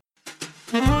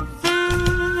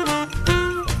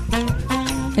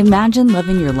Imagine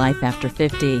living your life after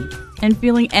 50 and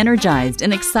feeling energized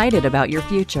and excited about your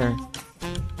future.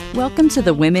 Welcome to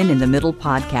the Women in the Middle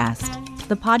podcast,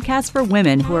 the podcast for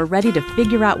women who are ready to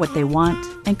figure out what they want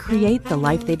and create the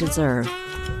life they deserve.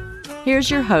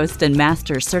 Here's your host and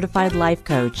Master Certified Life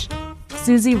Coach,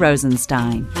 Susie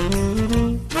Rosenstein.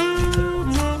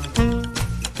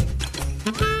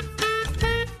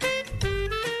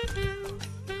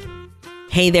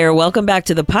 Hey there, welcome back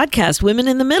to the podcast, Women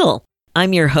in the Middle.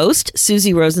 I'm your host,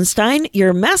 Susie Rosenstein,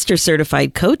 your Master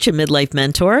Certified Coach and Midlife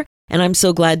Mentor, and I'm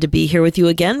so glad to be here with you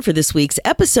again for this week's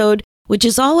episode, which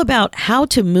is all about how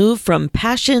to move from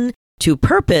passion to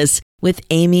purpose with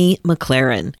Amy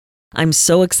McLaren. I'm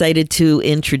so excited to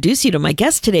introduce you to my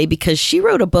guest today because she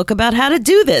wrote a book about how to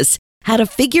do this, how to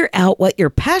figure out what you're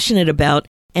passionate about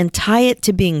and tie it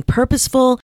to being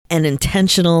purposeful and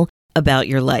intentional about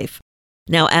your life.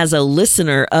 Now, as a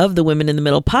listener of the Women in the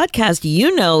Middle podcast,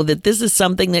 you know that this is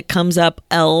something that comes up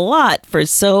a lot for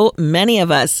so many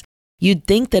of us. You'd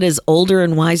think that as older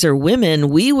and wiser women,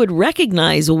 we would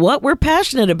recognize what we're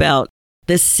passionate about.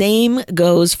 The same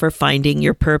goes for finding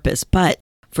your purpose, but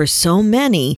for so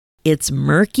many, it's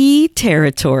murky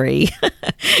territory.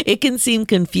 It can seem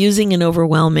confusing and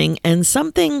overwhelming and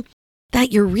something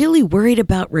that you're really worried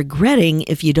about regretting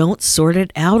if you don't sort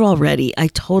it out already. I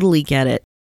totally get it.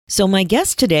 So my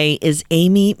guest today is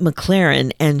Amy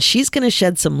McLaren, and she's going to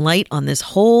shed some light on this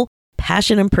whole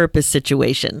passion and purpose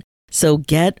situation. So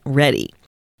get ready.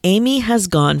 Amy has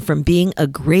gone from being a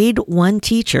grade 1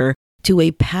 teacher to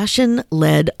a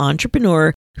passion-led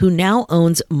entrepreneur who now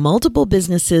owns multiple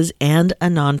businesses and a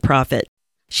nonprofit.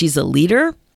 She's a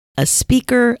leader, a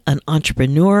speaker, an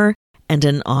entrepreneur, and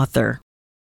an author.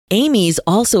 Amy's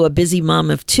also a busy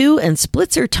mom of 2 and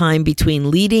splits her time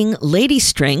between leading Lady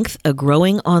Strength, a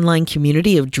growing online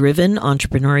community of driven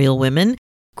entrepreneurial women,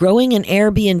 growing an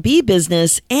Airbnb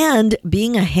business, and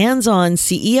being a hands-on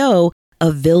CEO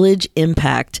of Village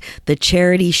Impact, the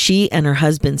charity she and her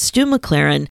husband Stu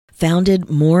McLaren founded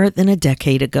more than a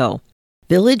decade ago.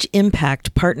 Village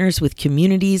Impact partners with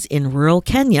communities in rural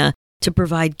Kenya to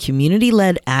provide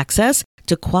community-led access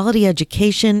to quality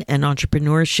education and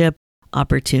entrepreneurship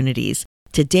opportunities.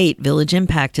 To date, Village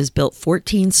Impact has built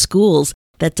 14 schools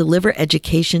that deliver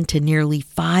education to nearly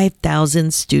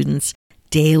 5,000 students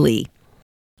daily.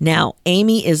 Now,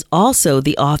 Amy is also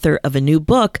the author of a new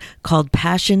book called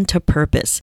Passion to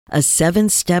Purpose, a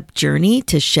 7-step journey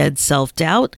to shed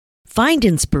self-doubt, find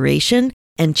inspiration,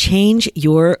 and change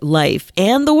your life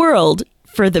and the world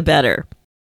for the better.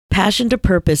 Passion to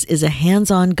Purpose is a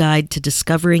hands-on guide to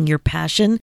discovering your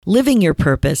passion, living your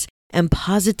purpose, and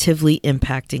positively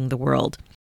impacting the world.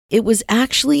 It was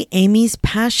actually Amy's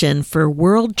passion for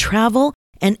world travel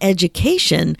and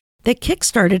education that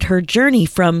kickstarted her journey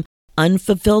from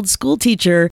unfulfilled school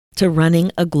teacher to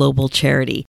running a global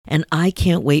charity. And I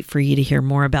can't wait for you to hear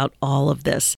more about all of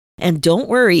this. And don't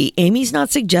worry, Amy's not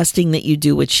suggesting that you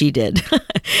do what she did.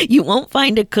 You won't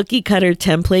find a cookie-cutter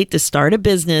template to start a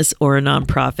business or a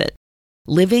nonprofit.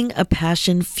 Living a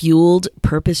passion-fueled,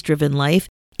 purpose-driven life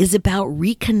is about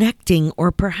reconnecting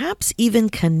or perhaps even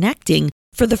connecting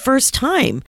for the first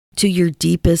time to your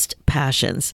deepest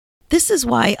passions. This is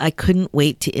why I couldn't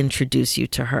wait to introduce you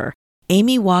to her.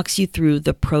 Amy walks you through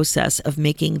the process of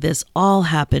making this all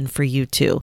happen for you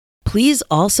too. Please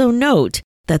also note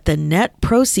that the net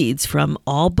proceeds from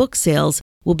all book sales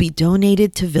will be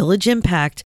donated to Village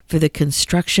Impact for the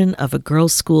construction of a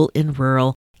girls' school in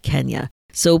rural Kenya.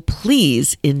 So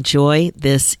please enjoy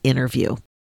this interview.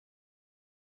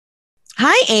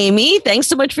 Hi, Amy. Thanks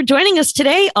so much for joining us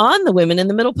today on the Women in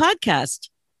the Middle podcast.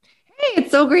 Hey,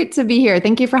 it's so great to be here.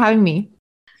 Thank you for having me.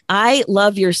 I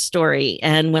love your story.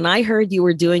 And when I heard you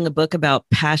were doing a book about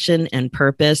passion and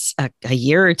purpose a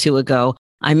year or 2 ago,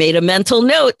 I made a mental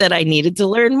note that I needed to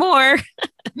learn more.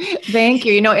 Thank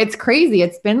you. You know, it's crazy.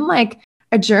 It's been like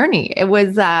a journey. It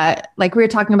was like we were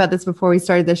talking about this before we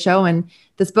started the show, and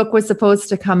this book was supposed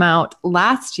to come out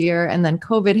last year, and then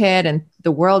COVID hit and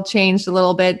the world changed a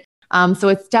little bit. So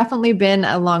it's definitely been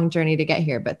a long journey to get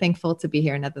here, but thankful to be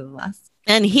here nevertheless.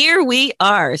 And here we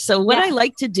are. So what I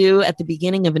like to do at the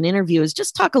beginning of an interview is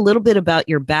just talk a little bit about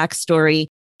your backstory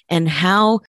and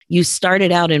how you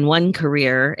started out in one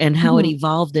career and how it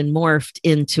evolved and morphed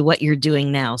into what you're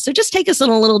doing now. So just take us on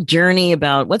a little journey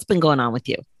about what's been going on with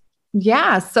you.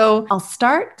 Yeah. So I'll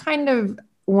start kind of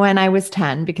when I was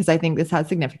 10, because I think this has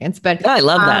significance, but I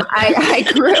love that.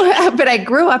 I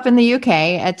grew up in the UK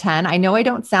at 10. I know I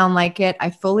don't sound like it.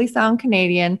 I fully sound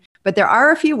Canadian, but there are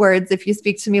a few words, if you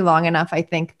speak to me long enough, I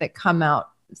think that come out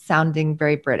sounding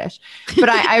very British. But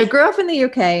I grew up in the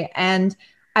UK, and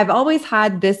I've always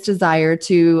had this desire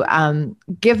to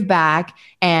give back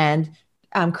and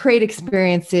create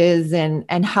experiences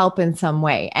and help in some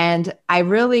way. And I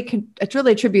really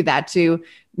attribute that to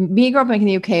me growing up in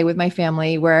the UK with my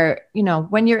family, where,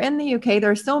 when you're in the UK,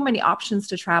 there are so many options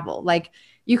to travel. Like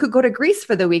you could go to Greece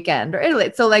for the weekend or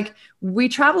Italy. So like we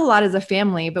travel a lot as a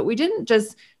family, but we didn't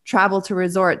just travel to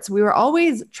resorts. We were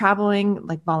always traveling,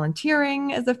 like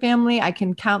volunteering as a family. I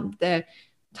can count the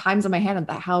times on my hand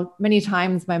about how many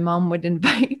times my mom would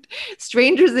invite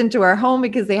strangers into our home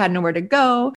because they had nowhere to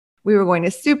go. We were going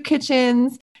to soup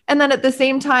kitchens. And then at the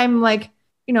same time, like,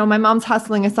 my mom's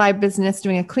hustling a side business,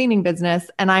 doing a cleaning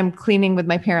business, and I'm cleaning with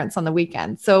my parents on the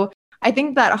weekend. So I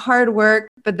think that hard work,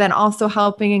 but then also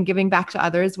helping and giving back to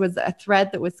others was a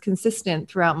thread that was consistent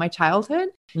throughout my childhood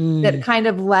that kind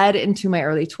of led into my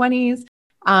early 20s.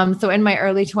 So in my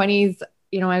early 20s,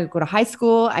 I would go to high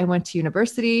school, I went to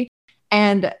university,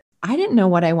 and I didn't know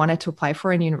what I wanted to apply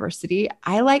for in university.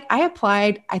 I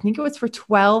applied, I think it was for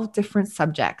 12 different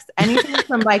subjects, anything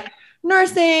from like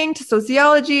nursing to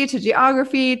sociology to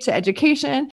geography to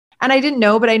education. And I didn't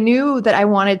know, but I knew that I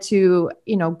wanted to,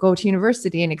 go to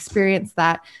university and experience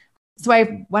that. So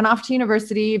I went off to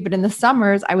university, but in the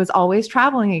summers, I was always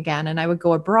traveling again, and I would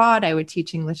go abroad. I would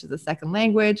teach English as a second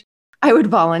language. I would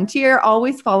volunteer,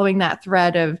 always following that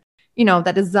thread of,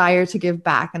 that desire to give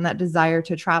back and that desire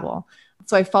to travel.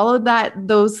 So I followed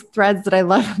those threads that I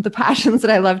love, the passions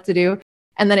that I love to do.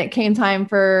 And then it came time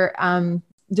for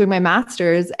doing my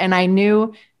master's. And I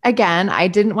knew, again, I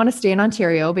didn't want to stay in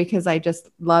Ontario because I just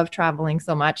love traveling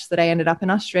so much that I ended up in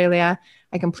Australia.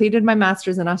 I completed my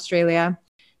master's in Australia,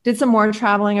 did some more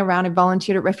traveling around. I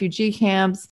volunteered at refugee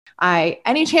camps.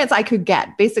 Any chance I could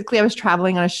get. Basically, I was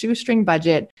traveling on a shoestring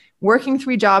budget, working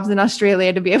 3 jobs in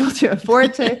Australia to be able to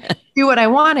afford to do what I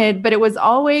wanted. But it was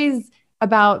always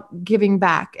about giving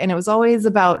back. And it was always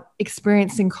about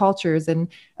experiencing cultures and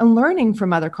learning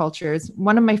from other cultures.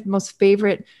 One of my most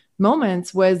favorite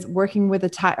moments was working with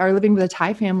living with a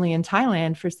Thai family in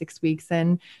Thailand for 6 weeks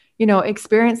and,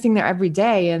 experiencing there every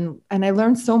day. And I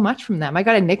learned so much from them. I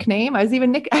got a nickname. I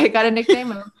got a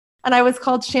nickname and I was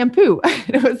called Shampoo.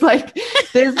 It was like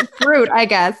this fruit, I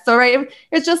guess. So, right.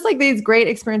 It's just like these great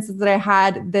experiences that I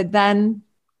had that then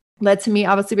led to me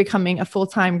obviously becoming a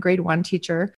full-time grade 1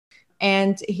 teacher.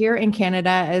 And here in Canada,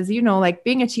 as you know, like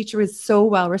being a teacher is so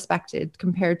well respected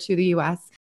compared to the US.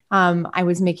 I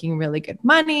was making really good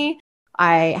money.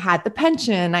 I had the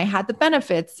pension, I had the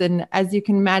benefits. And as you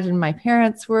can imagine, my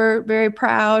parents were very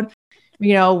proud.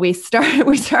 We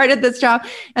started this job.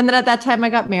 And then at that time I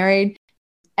got married.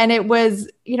 And it was,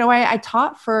 I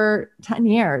taught for 10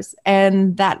 years.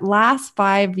 And that last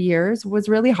 5 years was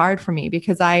really hard for me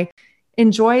because I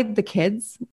enjoyed the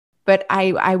kids. But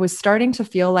I was starting to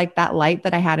feel like that light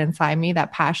that I had inside me,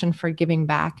 that passion for giving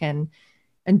back and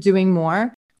doing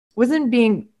more, wasn't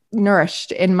being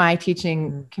nourished in my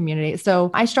teaching community. So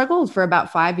I struggled for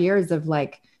about 5 years of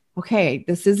like, okay,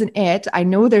 this isn't it. I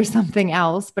know there's something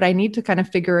else, but I need to kind of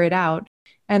figure it out.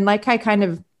 And like I kind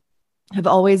of have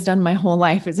always done my whole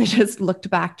life is I just looked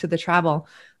back to the travel.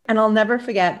 And I'll never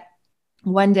forget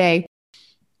one day,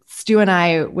 Stu and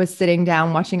I was sitting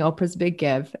down watching Oprah's Big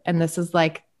Give. And this is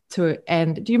like,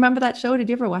 and do you remember that show? Did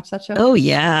you ever watch that show? Oh,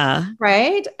 yeah.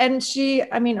 Right. And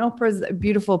Oprah's a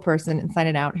beautiful person inside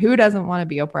and out. Who doesn't want to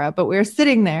be Oprah? But we were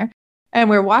sitting there and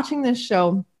we're watching this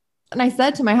show. And I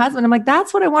said to my husband, I'm like,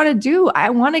 that's what I want to do. I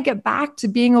want to get back to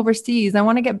being overseas. I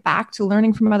want to get back to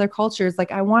learning from other cultures.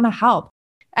 Like I want to help.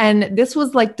 And this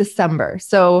was like December.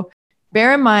 So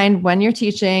bear in mind when you're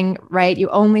teaching, right, you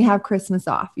only have Christmas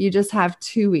off. You just have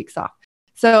 2 weeks off.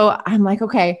 So I'm like,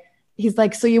 okay. He's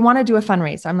like, so you want to do a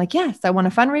fundraiser? I'm like, yes, I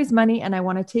want to fundraise money and I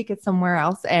want to take it somewhere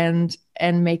else and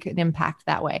make an impact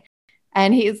that way.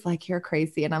 And he's like, you're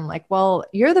crazy. And I'm like, well,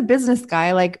 you're the business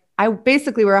guy. Like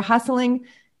we were hustling.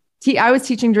 I was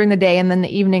teaching during the day and then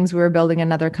the evenings we were building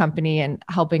another company and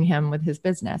helping him with his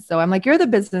business. So I'm like, you're the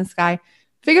business guy.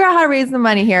 Figure out how to raise the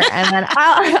money here. And then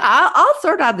I'll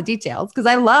sort out the details because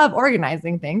I love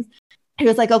organizing things. He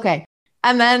was like, okay.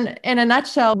 And then in a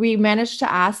nutshell, we managed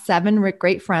to ask 7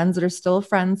 great friends that are still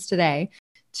friends today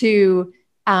to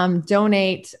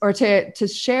donate or to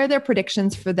share their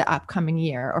predictions for the upcoming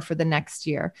year or for the next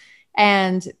year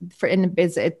and for in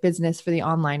business for the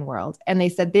online world. And they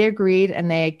said they agreed and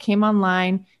they came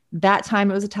online. That time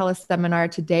it was a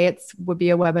teleseminar. Today it would be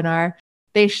a webinar.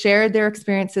 They shared their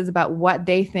experiences about what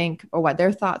they think or what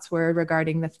their thoughts were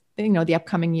regarding the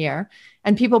upcoming year.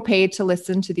 And people paid to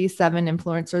listen to these 7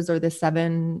 influencers or the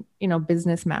 7,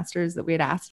 business masters that we had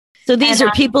asked. So these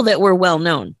are people that were well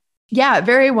known. Yeah,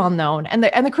 very well known. And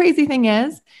the crazy thing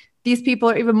is these people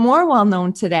are even more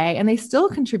well-known today, and they still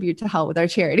contribute to Help with Our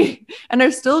charity. And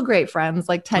they're still great friends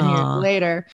like 10 years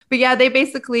later. But yeah, they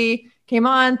basically came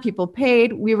on, people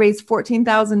paid. We raised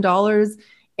 $14,000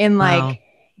 in like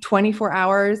 24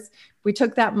 hours. We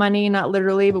took that money, not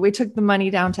literally, but we took the money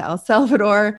down to El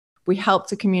Salvador. We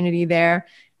helped a community there.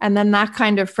 And then that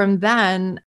kind of from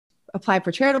then applied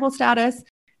for charitable status.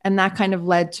 And that kind of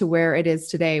led to where it is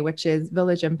today, which is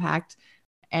Village Impact.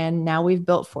 And now we've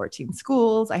built 14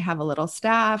 schools. I have a little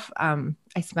staff.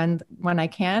 I spend, when I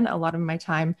can, a lot of my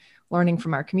time learning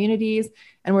from our communities.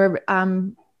 And we're,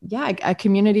 a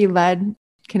community-led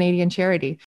Canadian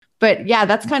charity. But yeah,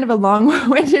 that's kind of a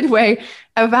long-winded way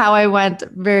of how I went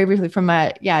very briefly from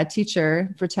a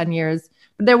teacher for 10 years.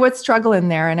 But there was struggle in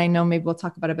there. And I know maybe we'll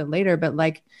talk about it a bit later, but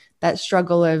like that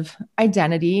struggle of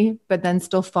identity, but then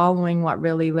still following what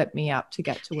really lit me up to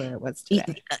get to where it was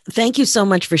today. Thank you so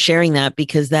much for sharing that,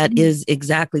 because that is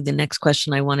exactly the next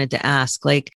question I wanted to ask.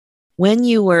 Like when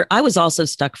you were, I was also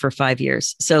stuck for 5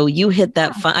 years. So you hit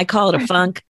that, I call it a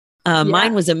funk.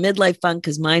 Mine was a midlife funk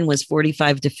because mine was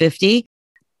 45 to 50.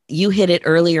 You hit it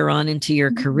earlier on into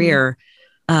your career,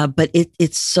 but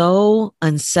it's so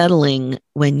unsettling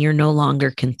when you're no longer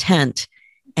content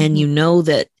and you know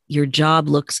that your job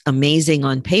looks amazing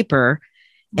on paper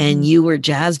and you were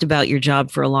jazzed about your job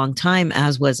for a long time,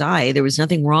 as was I. There was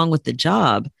nothing wrong with the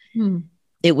job.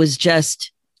 It was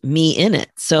just me in it.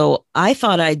 So I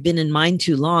thought I'd been in mine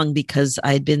too long because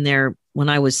I'd been there when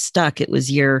I was stuck. It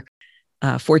was year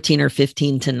 14 or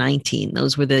 15 to 19.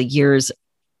 Those were the years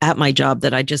at my job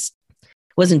that I just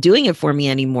wasn't doing it for me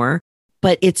anymore.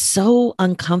 But it's so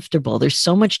uncomfortable. There's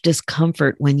so much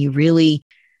discomfort when you really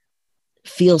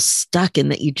feel stuck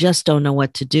and that you just don't know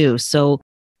what to do. So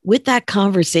with that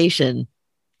conversation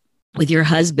with your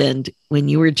husband, when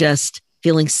you were just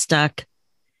feeling stuck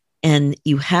and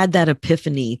you had that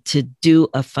epiphany to do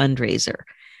a fundraiser,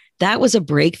 that was a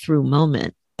breakthrough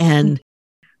moment. And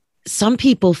some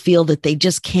people feel that they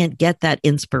just can't get that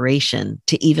inspiration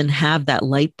to even have that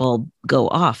light bulb go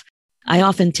off. I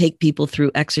often take people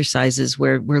through exercises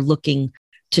where we're looking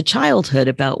to childhood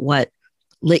about what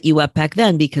lit you up back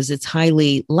then, because it's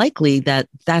highly likely that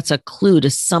that's a clue to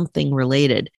something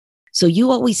related. So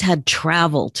you always had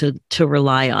travel to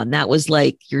rely on. That was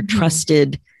like your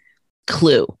trusted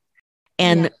clue.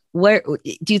 And where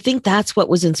do you think that's what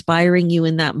was inspiring you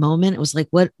in that moment? It was like,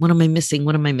 what am I missing?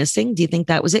 What am I missing? Do you think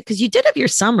that was it? Because you did have your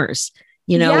summers,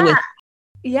 you know?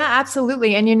 Yeah,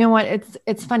 absolutely. And you know what?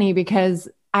 It's funny because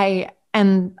I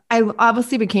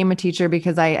obviously became a teacher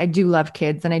because I do love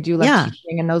kids and I do love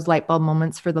teaching and those light bulb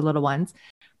moments for the little ones.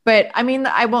 But I mean,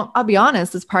 I'll be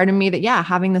honest, it's part of me that,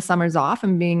 having the summers off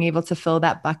and being able to fill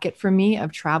that bucket for me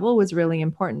of travel was really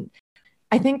important.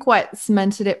 I think what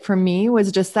cemented it for me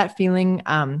was just that feeling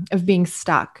of being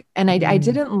stuck. And I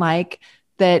didn't like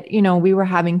that, we were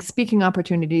having speaking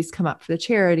opportunities come up for the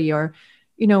charity, or,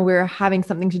 we were having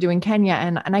something to do in Kenya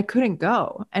and I couldn't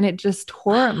go. And it just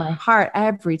tore at my heart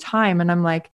every time. And I'm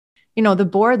like, the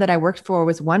board that I worked for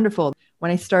was wonderful. When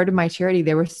I started my charity,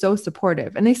 they were so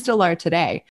supportive and they still are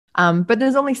today. But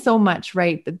there's only so much,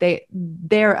 right, that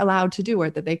they're allowed to do or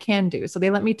that they can do. So they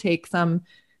let me take some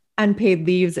unpaid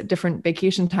leaves at different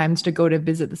vacation times to go to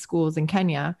visit the schools in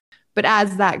Kenya. But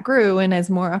as that grew and as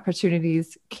more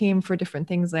opportunities came for different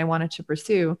things that I wanted to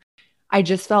pursue, I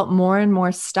just felt more and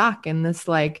more stuck in this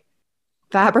like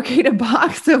fabricated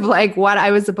box of like what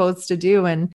I was supposed to do.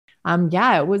 And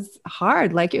it was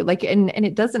hard. And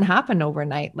it doesn't happen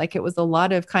overnight. Like it was a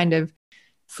lot of kind of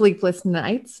sleepless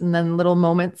nights and then little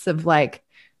moments of like,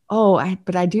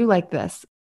 but I do like this.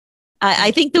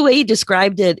 I think the way you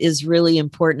described it is really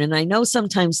important. And I know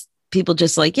sometimes people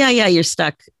just like, you're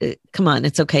stuck. Come on,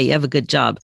 it's okay. You have a good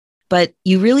job. But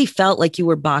you really felt like you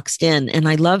were boxed in. And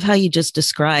I love how you just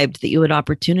described that you had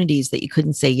opportunities that you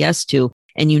couldn't say yes to.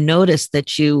 And you noticed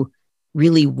that you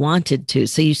really wanted to.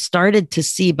 So you started to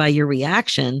see by your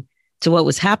reaction to what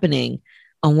was happening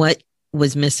on what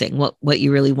was missing, what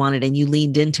you really wanted. And you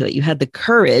leaned into it. You had the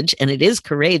courage, and it is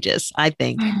courageous, I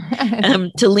think,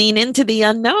 to lean into the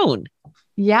unknown.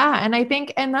 Yeah. And I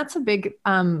think, and that's a big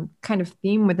kind of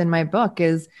theme within my book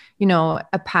is,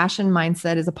 a passion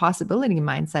mindset is a possibility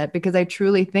mindset, because I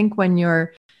truly think when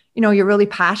you're really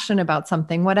passionate about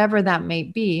something, whatever that may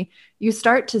be, you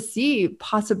start to see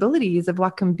possibilities of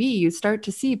what can be. You start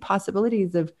to see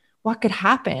possibilities of what could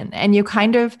happen. And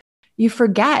you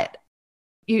forget.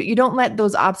 You don't let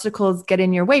those obstacles get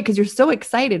in your way because you're so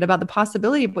excited about the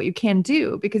possibility of what you can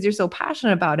do, because you're so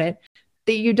passionate about it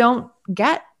that you don't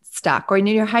get stuck, or in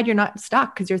your head, you're not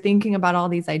stuck because you're thinking about all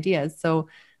these ideas. So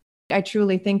I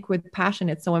truly think with passion,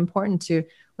 it's so important to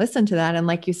listen to that. And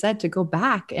like you said, to go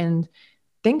back and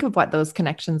think of what those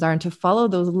connections are and to follow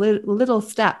those little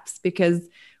steps. Because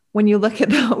when you look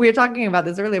at we were talking about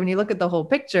this earlier, when you look at the whole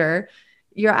picture,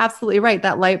 you're absolutely right.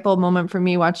 That light bulb moment for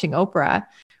me watching Oprah,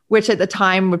 which at the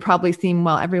time would probably seem,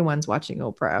 well, everyone's watching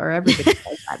Oprah or everybody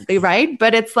does that, right?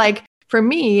 But it's like, for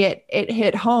me, it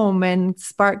hit home and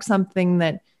sparked something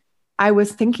that I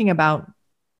was thinking about,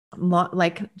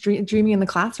 like dreaming in the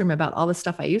classroom about all the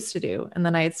stuff I used to do. And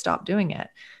then I had stopped doing it.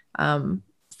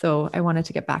 So I wanted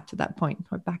to get back to that point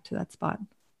or back to that spot.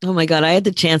 Oh my God. I had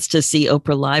the chance to see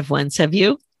Oprah live once. Have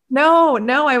you? No,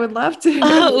 I would love to.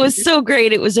 Oh, it was so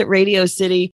great. It was at Radio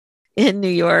City in New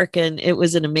York, and it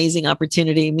was an amazing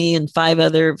opportunity. Me and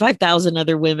 5,000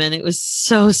 other women. It was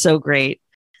so, so great.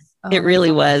 It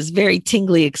really was very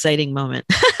tingly, exciting moment.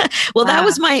 Well,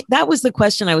 that was the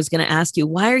question I was going to ask you.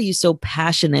 Why are you so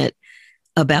passionate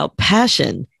about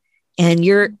passion? And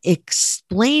you're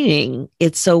explaining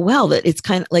it so well that it's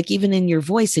kind of like, even in your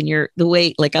voice and the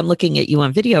way, like I'm looking at you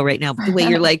on video right now, but the way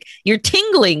you're like, you're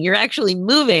tingling, you're actually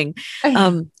moving.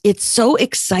 It's so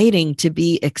exciting to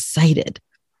be excited.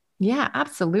 Yeah,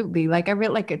 absolutely. Like I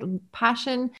really like it.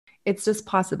 Passion, it's just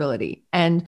possibility.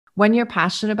 And when you're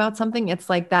passionate about something, it's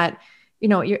like that,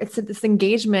 it's this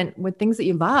engagement with things that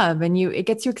you love, and it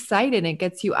gets you excited. It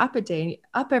gets you up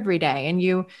every day. And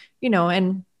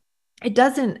and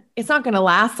it's not going to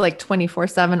last like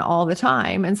 24/7 all the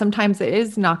time. And sometimes it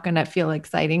is not going to feel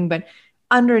exciting, but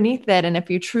underneath it, and if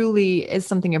you truly is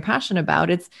something you're passionate about,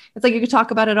 it's like you could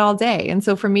talk about it all day. And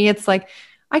so for me, it's like,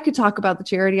 I could talk about the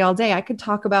charity all day. I could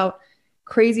talk about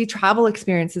crazy travel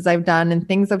experiences I've done and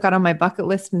things I've got on my bucket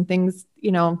list and things,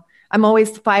 I'm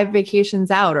always 5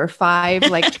 vacations out or 5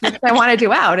 like trips I want to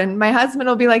do out. And my husband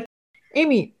will be like,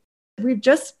 Amy, we've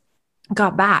just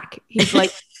got back. He's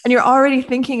like, and you're already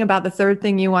thinking about the 3rd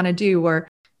thing you want to do or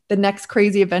the next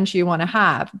crazy adventure you want to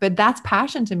have. But that's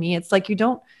passion to me. It's like,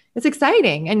 it's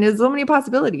exciting and there's so many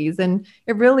possibilities. And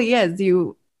it really is.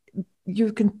 You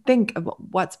can think of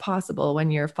what's possible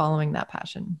when you're following that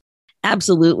passion.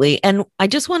 Absolutely. And I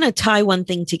just want to tie one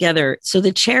thing together. So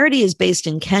the charity is based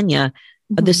in Kenya.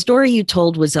 Mm-hmm. The story you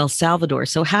told was El Salvador.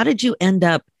 So how did you end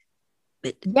up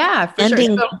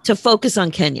to focus on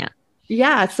Kenya?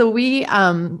 Yeah. So we,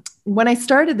 when I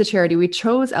started the charity, we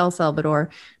chose El Salvador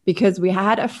because we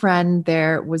had a friend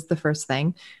there was the first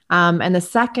thing. And the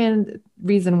second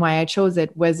reason why I chose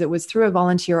it was through a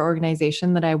volunteer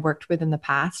organization that I worked with in the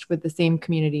past with the same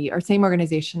community or same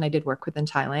organization I did work with in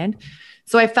Thailand.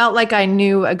 So I felt like I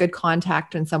knew a good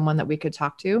contact and someone that we could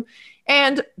talk to.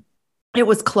 And it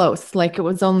was close. Like it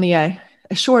was only a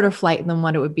shorter flight than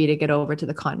what it would be to get over to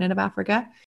the continent of Africa.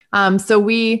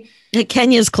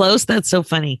 Kenya's close. That's so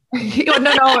funny.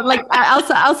 No. Like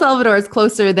El Salvador is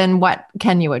closer than what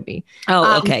Kenya would be.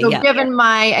 Oh, okay. So given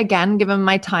my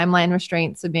timeline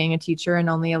restraints of being a teacher and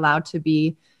only allowed to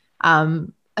be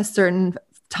a certain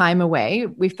time away,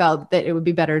 we felt that it would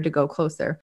be better to go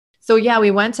closer. So yeah, we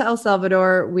went to El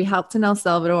Salvador. We helped in El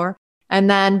Salvador,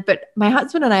 but my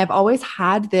husband and I have always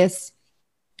had this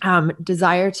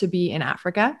desire to be in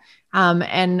Africa.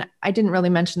 And I didn't really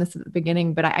mention this at the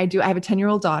beginning, but I have a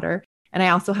 10-year-old daughter, and I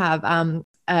also have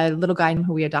a little guy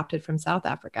who we adopted from South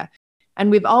Africa.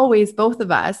 And we've always, both of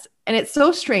us, and it's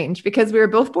so strange because we were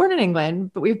both born in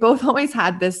England, but we've both always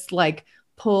had this like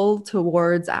pull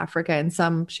towards Africa in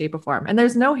some shape or form. And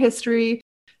there's no history,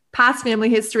 past family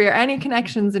history, or any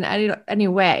connections in any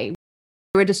way.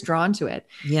 We were just drawn to it.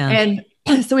 Yeah.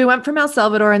 And so we went from El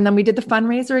Salvador, and then we did the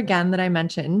fundraiser again that I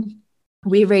mentioned.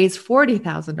 We raised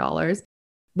 $40,000.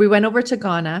 We went over to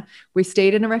Ghana. We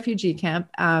stayed in a refugee camp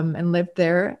and lived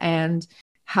there and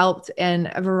helped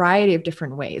in a variety of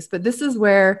different ways. But this is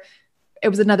where it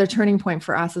was another turning point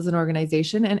for us as an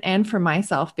organization and for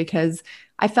myself, because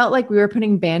I felt like we were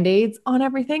putting Band-Aids on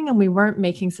everything and we weren't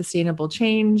making sustainable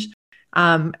change.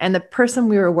 And the person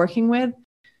we were working with,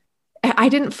 I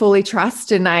didn't fully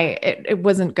trust, and it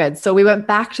wasn't good. So we went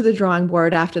back to the drawing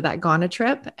board after that Ghana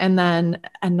trip. And then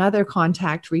another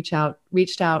contact reached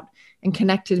out and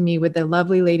connected me with a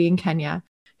lovely lady in Kenya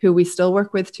who we still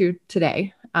work with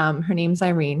today. Her name's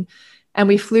Irene. And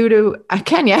we flew to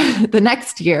Kenya the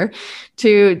next year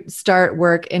to start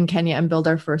work in Kenya and build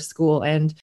our first school.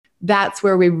 And that's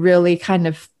where we really kind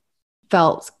of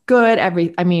felt good.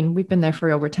 We've been there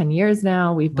for over 10 years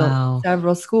now. We've built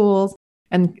several schools.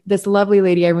 And this lovely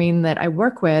lady, Irene, that I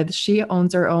work with, she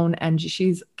owns her own, and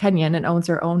she's Kenyan and owns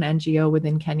her own NGO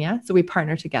within Kenya. So we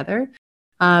partner together.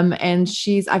 And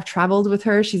I've traveled with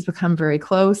her. She's become very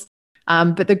close.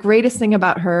 But the greatest thing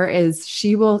about her is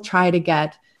she will try to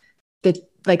get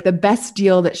the best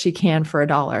deal that she can for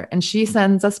 $1. And she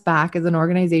sends us back as an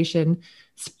organization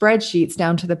spreadsheets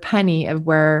down to the penny of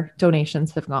where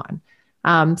donations have gone.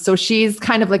 So she's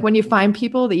kind of like, when you find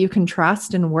people that you can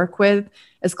trust and work with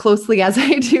as closely as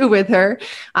I do with her,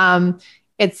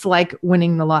 it's like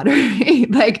winning the lottery.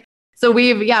 Like, so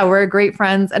we're great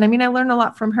friends. And I mean, I learned a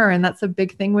lot from her. And that's a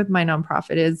big thing with my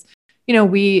nonprofit is,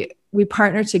 we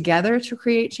partner together to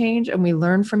create change and we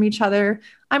learn from each other.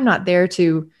 I'm not there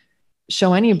to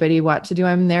show anybody what to do.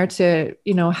 I'm there to,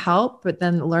 help, but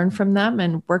then learn from them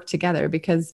and work together,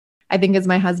 because I think, as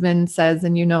my husband says,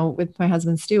 and with my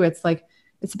husband Stu, it's like,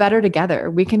 it's better together.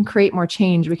 We can create more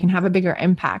change. We can have a bigger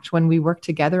impact when we work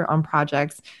together on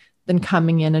projects than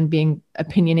coming in and being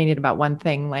opinionated about one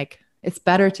thing. Like, it's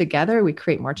better together. We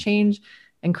create more change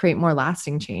and create more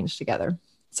lasting change together.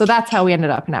 So that's how we ended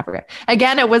up in Africa.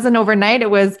 Again, it wasn't overnight. It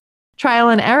was trial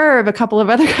and error of a couple of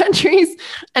other countries.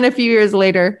 And a few years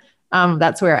later,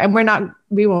 that's where, and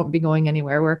we won't be going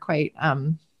anywhere. We're quite,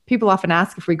 people often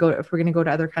ask if we're going to go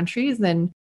to other countries,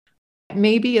 then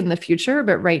maybe in the future,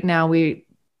 but right now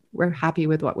we're happy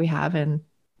with what we have and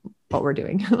what we're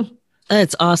doing.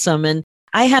 That's awesome. And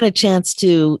I had a chance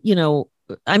to,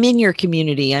 I'm in your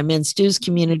community. I'm in Stu's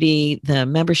community, the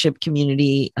membership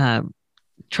community,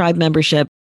 tribe membership.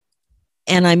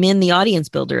 And I'm in the Audience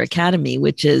Builder Academy,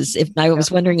 which is, I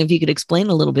was wondering if you could explain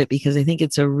a little bit, because I think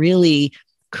it's a really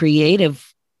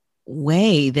creative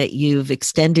way that you've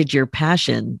extended your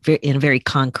passion in a very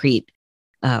concrete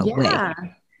way.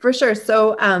 For sure.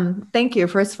 So thank you,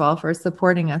 first of all, for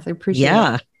supporting us. I appreciate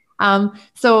it.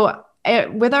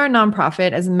 With our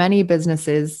nonprofit, as many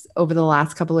businesses over the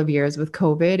last couple of years with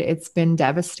COVID, it's been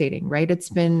devastating, right? It's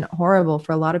been horrible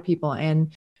for a lot of people.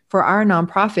 And for our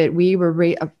nonprofit, we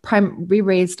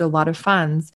raised a lot of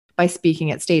funds by speaking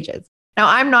at stages. Now,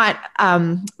 I'm not,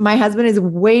 my husband is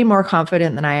way more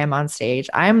confident than I am on stage.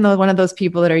 I'm one of those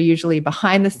people that are usually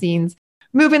behind the scenes,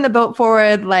 moving the boat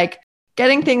forward, like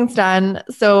getting things done.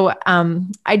 So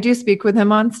I do speak with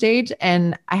him on stage,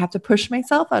 and I have to push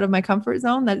myself out of my comfort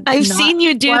zone. I've seen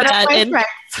you do that.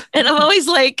 And I'm always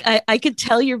like, I could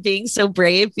tell you're being so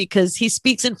brave, because he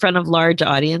speaks in front of large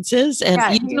audiences, and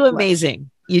you do amazing.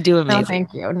 You do amazing. No,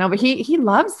 thank you. No, but he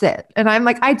loves it. And I'm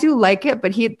like, I do like it,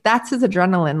 but that's his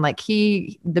adrenaline. Like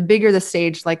the bigger the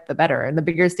stage, like the better. And the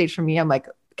bigger stage for me, I'm like,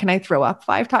 can I throw up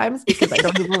 5 times? Because I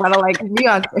don't even want to be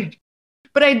on stage.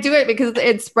 But I do it because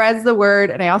it spreads the word.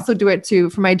 And I also do it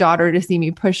for my daughter to see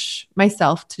me push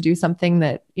myself to do something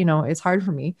that, is hard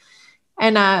for me.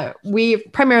 And we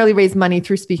primarily raise money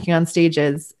through speaking on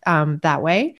stages that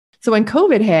way. So when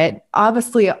COVID hit,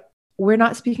 obviously we're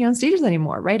not speaking on stages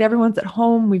anymore, right? Everyone's at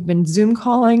home. We've been Zoom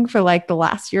calling for like the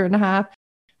last year and a half.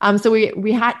 So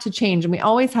we had to change. And we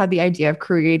always had the idea of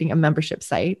creating a membership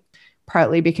site,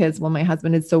 partly because, my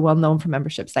husband is so well known for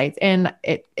membership sites, and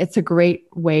it's a great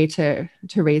way to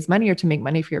raise money or to make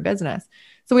money for your business.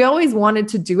 So we always wanted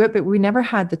to do it, but we never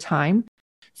had the time.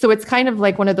 So it's kind of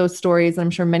like one of those stories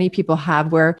I'm sure many people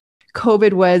have, where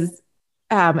COVID was,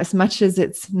 as much as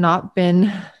it's not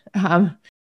been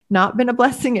a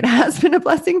blessing, it has been a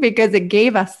blessing, because it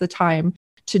gave us the time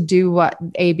to do what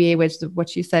ABA, which is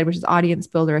what you said, which is Audience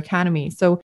Builder Academy.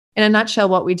 So in a nutshell,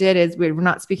 what we did is we're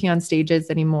not speaking on stages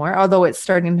anymore, although it's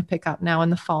starting to pick up now in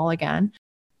the fall again.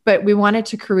 But we wanted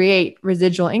to create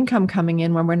residual income coming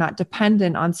in when we're not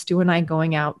dependent on Stu and I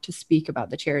going out to speak about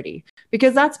the charity,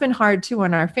 because that's been hard too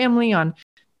on our family, on,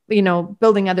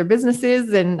 building other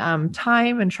businesses and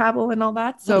time and travel and all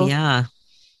that. So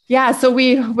so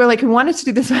we wanted to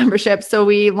do this membership. So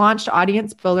we launched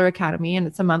Audience Builder Academy, and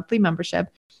it's a monthly membership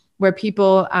where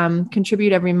people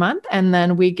contribute every month. And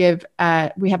then we have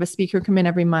a speaker come in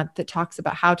every month that talks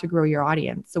about how to grow your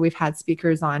audience. So we've had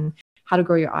speakers on how to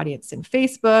grow your audience in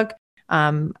Facebook.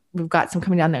 We've got some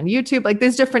coming down there on YouTube. Like,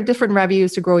 there's different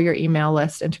revenues to grow your email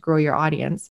list and to grow your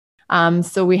audience.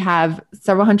 So we have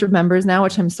several hundred members now,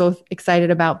 which I'm so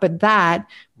excited about, but that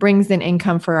brings in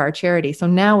income for our charity. So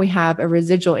now we have a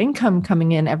residual income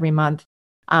coming in every month.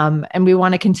 And we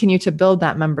want to continue to build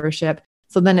that membership.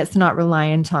 So then it's not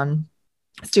reliant on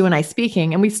Stu and I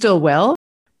speaking, and we still will,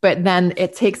 but then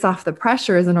it takes off the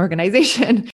pressure as an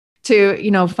organization to,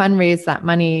 fundraise that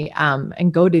money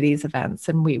and go to these events.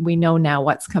 And we know now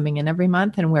what's coming in every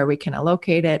month and where we can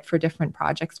allocate it for different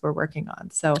projects we're working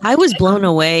on. So I was blown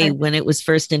away when it was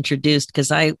first introduced,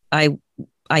 because I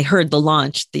heard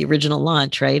the original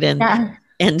launch, right?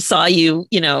 And saw you,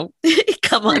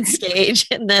 come on stage.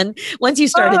 And then once you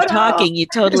started talking, you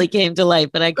totally came to life,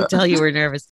 but I could tell you were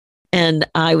nervous. And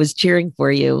I was cheering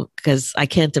for you, because I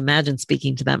can't imagine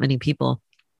speaking to that many people.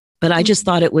 But I just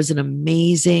thought it was an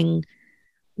amazing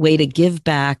way to give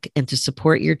back and to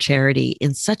support your charity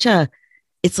in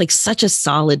it's like such a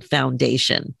solid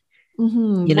foundation,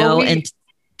 and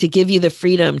to give you the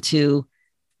freedom to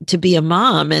to be a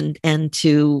mom and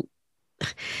to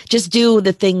just do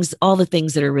all the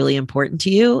things that are really important to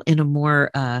you in a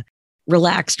more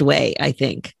relaxed way, I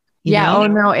think. Yeah. Oh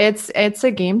no, it's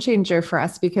a game changer for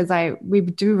us because we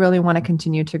do really want to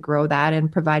continue to grow that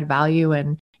and provide value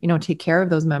and, take care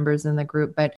of those members in the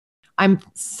group. But I'm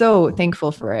so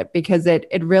thankful for it because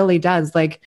it really does.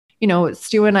 Like,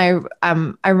 Stu and I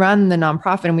run the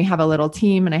nonprofit and we have a little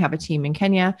team, and I have a team in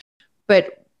Kenya,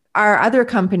 but our other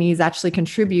companies actually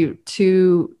contribute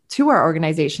to our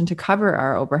organization to cover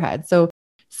our overhead. So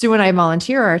Stu and I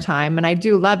volunteer our time, and I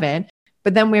do love it.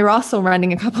 But then we're also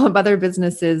running a couple of other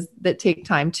businesses that take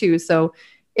time too. So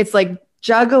it's like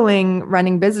juggling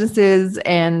running businesses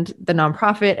and the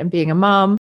nonprofit and being a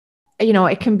mom.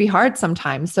 It can be hard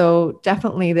sometimes. So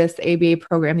definitely this ABA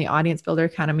program, the Audience Builder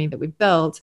Academy that we've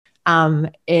built,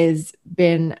 is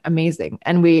been amazing.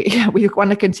 And we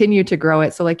want to continue to grow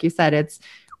it. So like you said,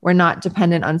 we're not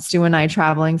dependent on Stu and I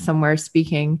traveling somewhere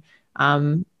speaking.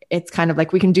 It's kind of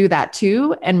like we can do that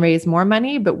too and raise more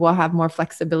money, but we'll have more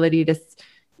flexibility to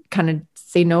kind of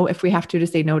say no if we have to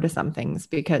say no to some things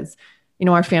because,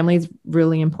 our family is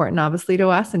really important, obviously, to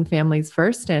us, and families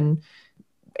first. And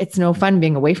it's no fun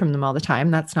being away from them all the time.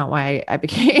 That's not why I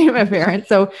became a parent.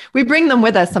 So we bring them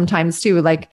with us sometimes too.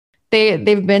 Like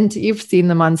you've seen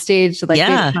them on stage, like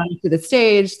they've come to the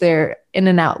stage, they're in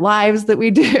and out lives that we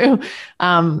do,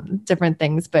 different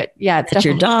things. But yeah, it's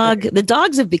your dog. The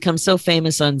dogs have become so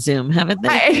famous on Zoom, haven't they?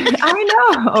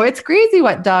 I know. It's crazy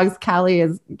what dogs. Callie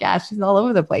is, she's all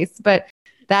over the place, but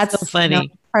that's so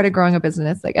funny. Part of growing a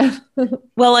business, I guess.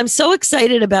 Well, I'm so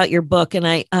excited about your book,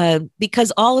 and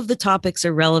because all of the topics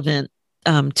are relevant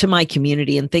to my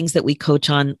community and things that we coach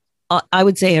on, I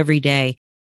would say every day.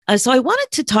 So I wanted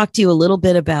to talk to you a little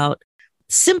bit about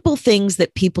simple things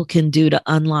that people can do to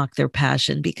unlock their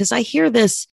passion, because I hear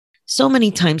this so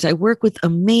many times. I work with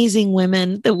amazing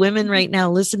women, the women right now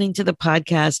listening to the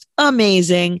podcast,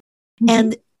 amazing. Mm-hmm.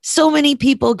 And so many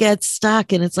people get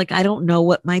stuck and it's like, I don't know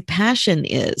what my passion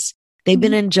is. They've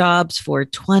been in jobs for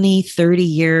 20, 30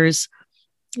 years.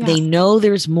 Yeah. They know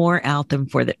there's more out there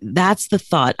for them. That's the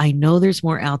thought. I know there's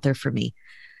more out there for me.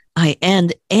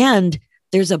 And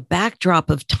there's a backdrop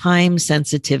of time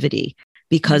sensitivity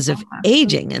because of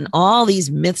aging and all these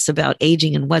myths about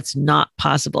aging and what's not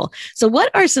possible. So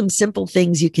what are some simple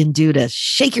things you can do to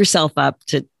shake yourself up,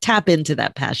 to tap into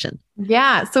that passion?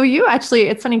 Yeah. So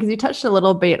it's funny because you touched a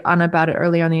little bit about it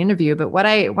earlier on the interview, but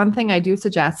one thing I do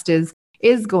suggest is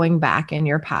going back in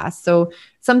your past. So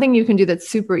something you can do that's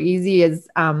super easy is,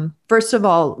 first of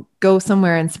all, go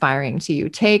somewhere inspiring to you.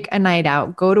 Take a night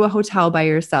out, go to a hotel by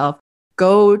yourself,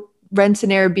 go rent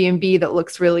an Airbnb that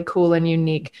looks really cool and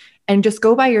unique, and just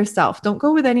go by yourself. Don't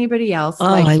go with anybody else. Oh,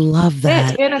 I love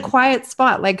that. In a quiet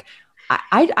spot. Like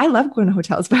I love going to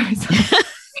hotels by myself.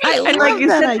 I love you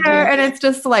sit there and it's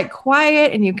just like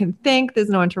quiet and you can think, there's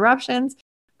no interruptions.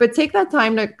 But take that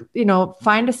time to,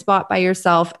 find a spot by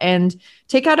yourself and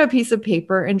take out a piece of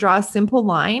paper and draw a simple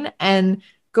line and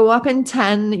go up in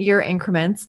 10-year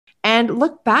increments and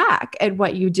look back at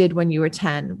what you did when you were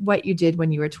 10, what you did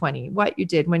when you were 20, what you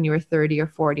did when you were 30 or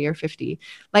 40 or 50.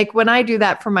 Like when I do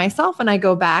that for myself and I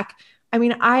go back, we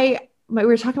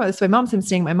were talking about this with my mom's. I'm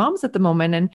staying at my mom's at the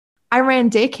moment, and I ran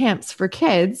day camps for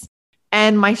kids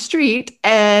and my street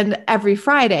and every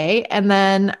Friday. And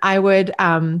then I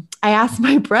asked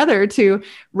my brother to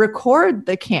record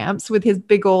the camps with his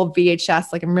big old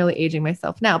VHS. Like I'm really aging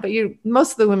myself now, but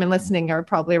most of the women listening are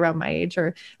probably around my age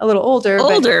or a little older.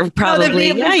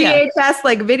 Probably. The VHS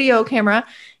like video camera.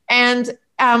 And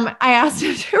I asked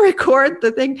him to record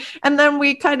the thing. And then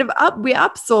we kind of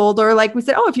upsold, or like we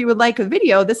said, oh, if you would like a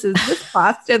video, this is this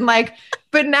cost. And like,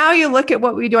 but now you look at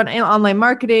what we do on online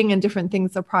marketing and different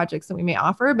things, so projects that we may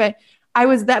offer. But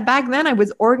back then I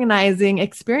was organizing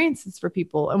experiences for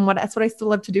people. And that's what I still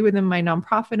love to do within my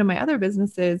nonprofit and my other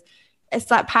businesses. It's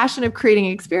that passion of creating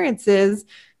experiences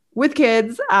with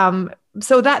kids.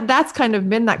 So that's kind of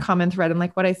been that common thread. And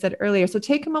like what I said earlier, so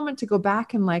take a moment to go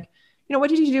back and like, what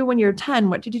did you do when you're 10?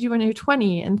 What did you do when you're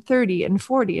 20 and 30 and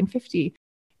 40 and 50?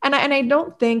 And I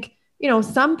don't think,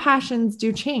 some passions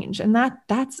do change, and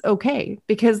that's okay,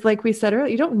 because like we said earlier,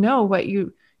 you don't know what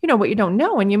you don't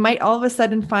know. And you might all of a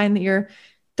sudden find that you're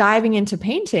diving into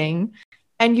painting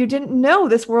and you didn't know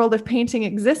this world of painting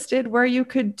existed where you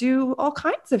could do all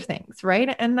kinds of things.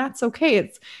 Right. And that's okay.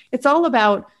 It's all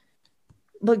about,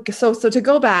 look, so to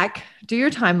go back, do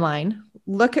your timeline,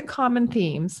 look at common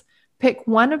themes, pick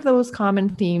one of those common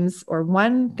themes or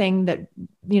one thing that,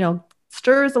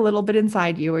 stirs a little bit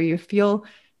inside you, or you feel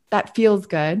that feels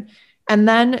good. And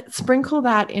then sprinkle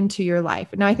that into your life.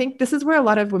 Now, I think this is where a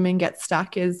lot of women get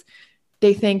stuck, is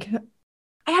they think,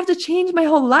 I have to change my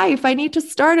whole life. I need to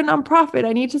start a nonprofit.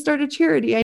 I need to start a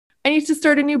charity. I need to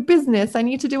start a new business. I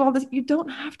need to do all this. You don't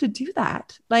have to do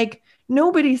that. Like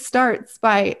nobody starts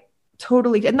by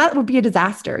totally, and that would be a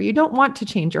disaster. You don't want to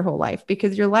change your whole life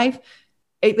because your life,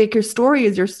 like your story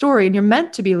is your story and you're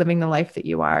meant to be living the life that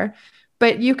you are,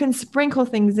 but you can sprinkle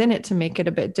things in it to make it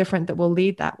a bit different that will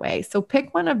lead that way. So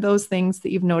pick one of those things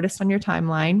that you've noticed on your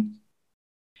timeline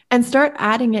and start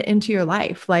adding it into your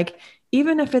life. Like,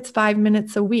 even if it's 5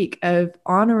 minutes a week of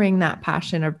honoring that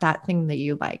passion or that thing that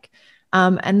you like,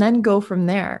 and then go from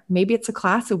there. Maybe it's a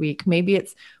class a week, maybe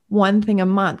it's one thing a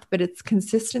month, but it's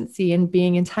consistency and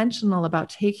being intentional about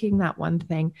taking that one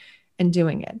thing and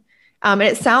doing it. And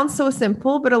it sounds so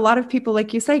simple, but a lot of people,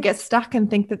 like you say, get stuck and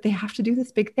think that they have to do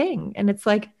this big thing. And it's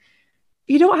like,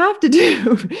 you don't have to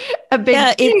do a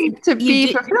big thing to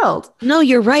be fulfilled. No,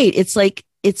 you're right. It's like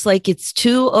it's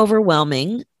too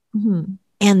overwhelming. Mm-hmm.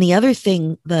 And the other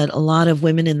thing that a lot of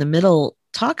women in the middle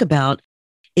talk about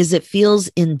is it feels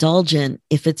indulgent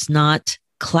if it's not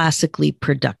classically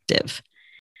productive.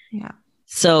 Yeah.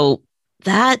 So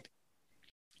that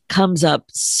comes up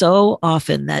so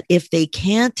often that if they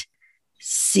can't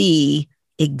see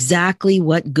exactly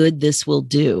what good this will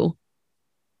do,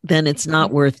 then it's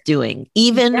not worth doing.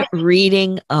 Even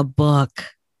reading a book.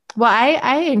 Well,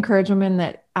 I encourage women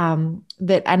that, and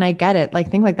I get it, like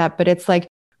think like that, but it's like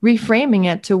reframing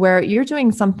it to where you're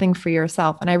doing something for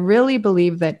yourself. And I really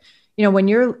believe that, when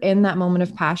you're in that moment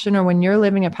of passion or when you're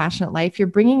living a passionate life, you're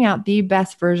bringing out the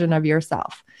best version of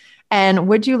yourself. And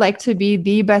would you like to be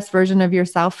the best version of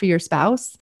yourself for your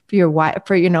spouse, for your wife,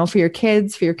 for your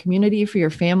kids, for your community, for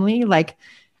your family? Like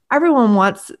everyone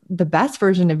wants the best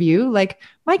version of you. Like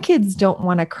my kids don't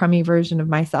want a crummy version of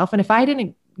myself. And if I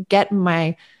didn't get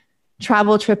my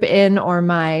travel trip in or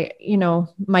my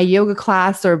yoga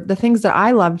class or the things that I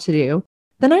love to do,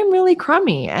 then I'm really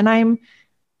crummy and I'm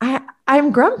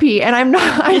grumpy and I'm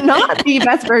not the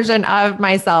best version of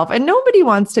myself. And nobody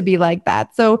wants to be like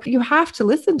that. So you have to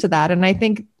listen to that. And I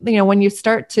think, when you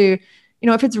start to,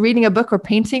 if it's reading a book or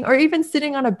painting or even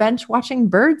sitting on a bench watching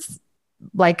birds,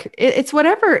 like it's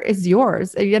whatever is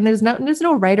yours. And there's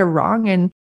no right or wrong.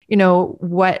 And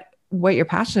what you're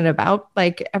passionate about,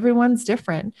 like everyone's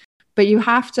different, but you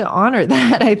have to honor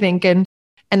that, I think. And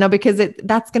no, because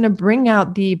that's going to bring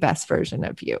out the best version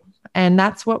of you. And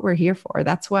that's what we're here for.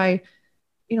 That's why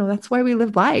we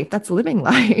live life. That's living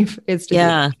life is to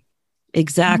do.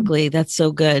 Exactly. Mm-hmm. That's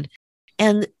so good.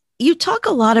 And you talk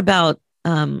a lot about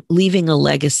leaving a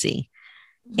legacy.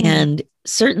 Mm-hmm. And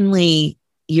certainly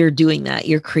you're doing that.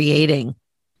 You're creating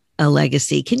a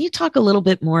legacy. Can you talk a little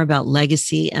bit more about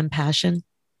legacy and passion?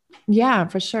 Yeah,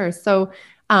 for sure. So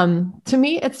to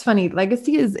me, it's funny.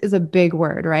 Legacy is a big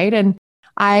word, right? And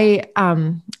I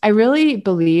really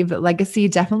believe that legacy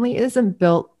definitely isn't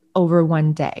built over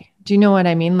one day. Do you know what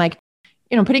I mean? Like,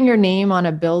 putting your name on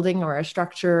a building or a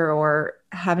structure or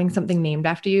having something named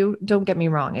after you, don't get me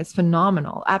wrong. It's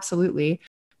phenomenal. Absolutely.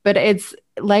 But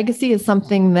legacy is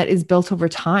something that is built over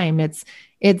time.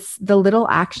 It's the little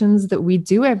actions that we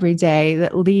do every day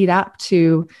that lead up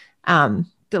to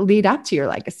your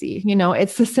legacy.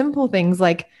 It's the simple things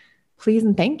like please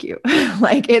and thank you.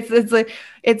 Like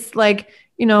it's like,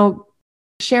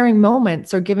 sharing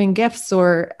moments or giving gifts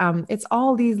or it's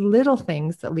all these little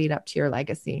things that lead up to your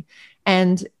legacy.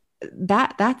 And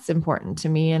that's important to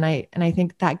me. And I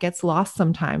think that gets lost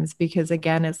sometimes because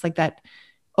again, it's like that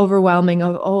overwhelming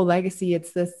of, legacy,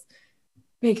 it's this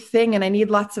big thing and I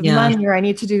need lots of money or I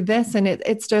need to do this. And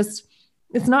it's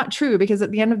not true because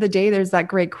at the end of the day, there's that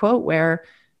great quote where,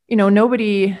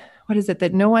 nobody, what is it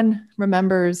that no one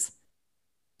remembers?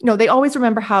 They always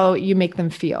remember how you make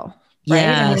them feel. Right.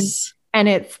 Yes. And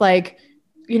it's like,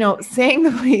 saying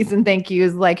the please and thank you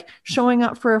is like showing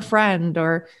up for a friend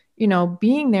or,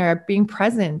 being there, being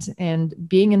present and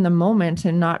being in the moment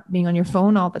and not being on your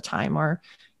phone all the time. Or,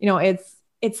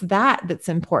 it's that's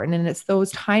important. And it's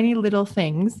those tiny little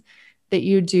things that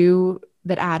you do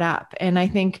that add up. And I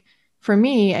think for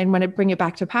me, and when I bring it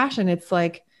back to passion, it's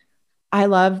like, I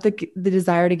love the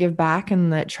desire to give back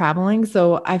and the traveling.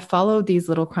 So I follow these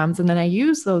little crumbs and then I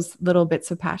use those little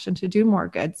bits of passion to do more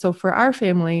good. So for our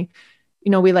family,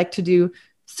 we like to do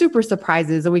super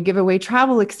surprises or we give away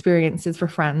travel experiences for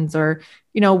friends or,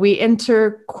 we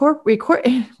not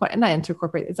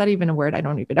incorporate. Is that even a word? I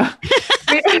don't even know.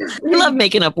 I love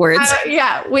making up words.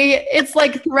 It's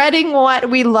like threading what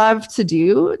we love to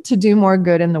do more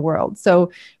good in the world.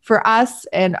 So for us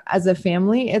and as a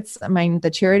family, it's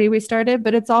the charity we started,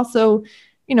 but it's also,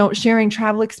 sharing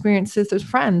travel experiences with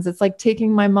friends. It's like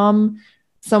taking my mom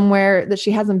somewhere that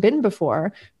she hasn't been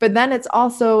before. But then it's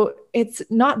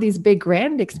not these big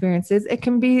grand experiences. It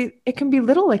can be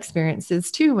little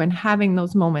experiences too, and having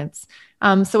those moments.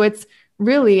 So it's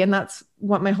really, and that's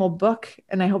what my whole book,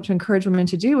 and I hope to encourage women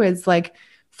to do, is like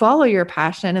follow your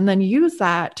passion and then use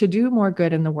that to do more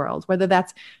good in the world, whether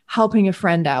that's helping a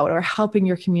friend out or helping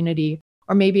your community,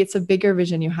 or maybe it's a bigger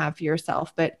vision you have for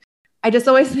yourself. But I just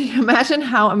always think, imagine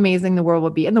how amazing the world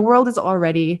would be. And the world is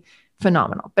already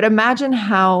phenomenal, but imagine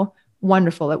how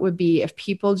wonderful it would be if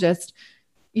people just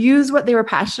use what they were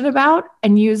passionate about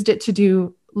and used it to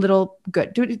do little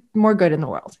good, do more good in the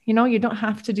world. You know, you don't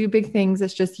have to do big things.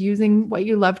 It's just using what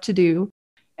you love to do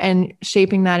and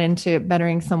shaping that into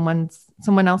bettering someone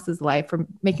else's life, or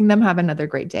making them have another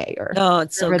great day. Or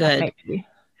it's so good. Yeah.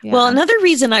 Well, another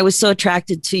reason I was so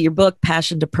attracted to your book,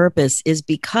 Passion to Purpose, is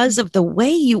because of the way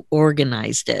you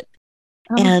organized it.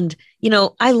 And,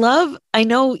 I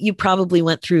know you probably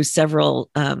went through several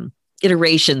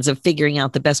iterations of figuring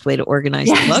out the best way to organize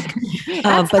the book.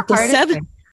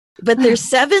 But there's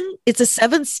 7, it's a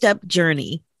 7-step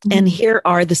journey. Mm-hmm. And here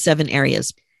are the 7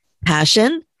 areas: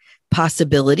 passion,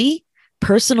 possibility,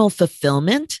 personal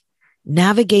fulfillment,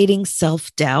 navigating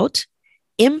self-doubt,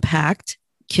 impact,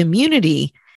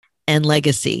 community, and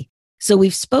legacy. So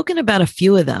we've spoken about a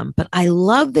few of them, but I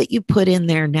love that you put in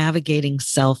there navigating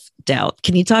self-doubt.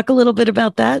 Can you talk a little bit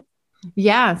about that?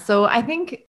 Yeah. So I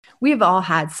think we've all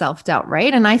had self-doubt,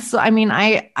 right? And I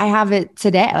have it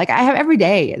today. Like I have every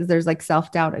day, there's like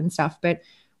self-doubt and stuff. But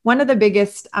one of the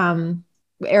biggest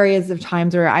areas of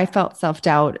times where I felt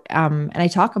self-doubt, and I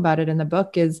talk about it in the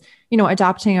book, is,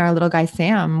 adopting our little guy,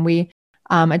 Sam. We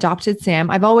adopted Sam.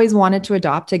 I've always wanted to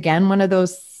adopt, again, one of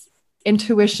those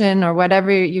intuition or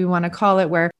whatever you want to call it,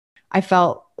 where I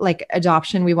felt like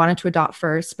adoption, we wanted to adopt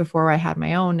first before I had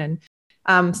my own.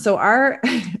 And so our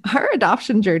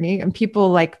adoption journey, and people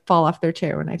like fall off their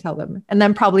chair when I tell them, and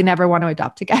then probably never want to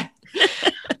adopt again.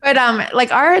 But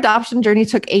like our adoption journey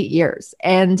took 8 years,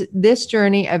 and this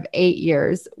journey of 8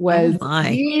 years was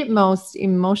the most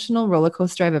emotional roller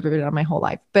coaster I've ever been on my whole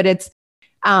life. But it's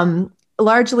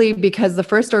largely because the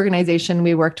first organization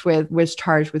we worked with was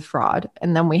charged with fraud,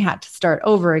 and then we had to start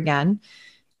over again.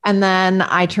 And then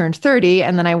I turned 30,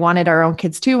 and then I wanted our own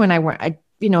kids too. And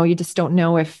you just don't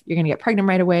know if you're going to get pregnant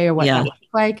right away or what that looks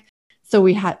like. So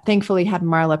we thankfully had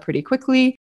Marla pretty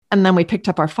quickly. And then we picked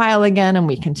up our file again and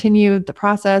we continued the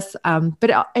process.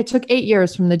 But it took 8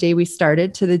 years from the day we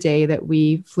started to the day that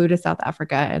we flew to South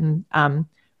Africa and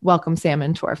welcomed Sam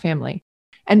into our family.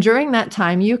 And during that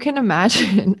time, you can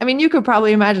imagine, you could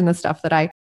probably imagine the stuff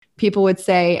that people would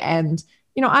say, and,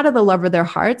 out of the love of their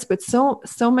hearts, but so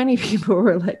many people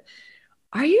were like,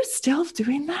 "Are you still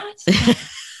doing that?"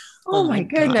 Oh my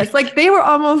goodness. God. Like they were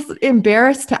almost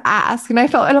embarrassed to ask. And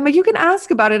I'm like, you can ask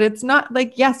about it. It's not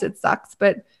like, yes, it sucks,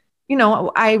 but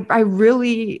I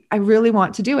really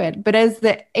want to do it. But as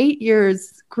the 8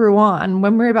 years grew on,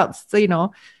 when we were about,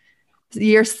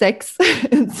 year 6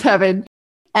 and 7,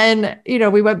 and,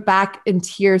 we went back in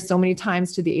tears so many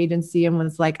times to the agency and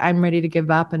was like, "I'm ready to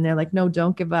give up." And they're like, "No,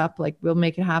 don't give up. Like, we'll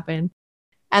make it happen."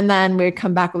 And then we'd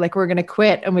come back, like, "We're going to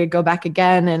quit." And we'd go back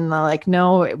again. And they're like,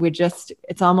 "No,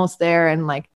 it's almost there." And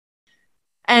like,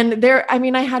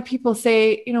 I had people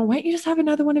say, "Why don't you just have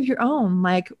another one of your own?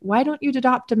 Like, why don't you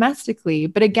adopt domestically?"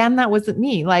 But again, that wasn't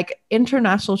me. Like,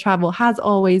 international travel has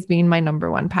always been my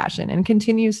number one passion and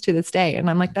continues to this day. And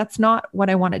I'm like, that's not what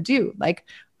I want to do. Like,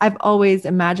 I've always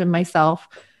imagined myself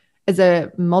as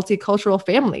a multicultural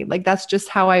family. Like that's just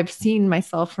how I've seen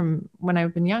myself from when I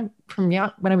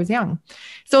was young.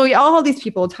 So all these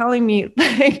people telling me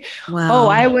like, wow. "Oh,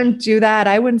 I wouldn't do that.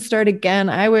 I wouldn't start again.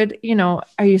 I would,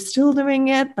 are you still doing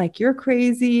it? Like you're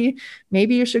crazy.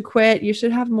 Maybe you should quit. You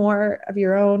should have more of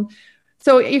your own."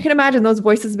 So you can imagine those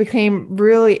voices became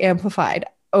really amplified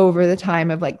over the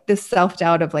time of like this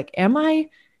self-doubt of like, am I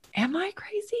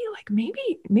crazy? Like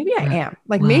maybe I am.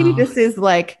 Like maybe this is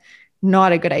like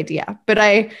not a good idea. But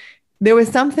there was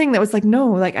something that was like, no,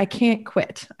 like I can't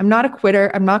quit. I'm not a quitter.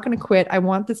 I'm not going to quit. I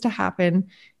want this to happen.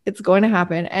 It's going to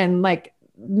happen. And like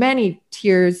many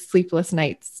tears, sleepless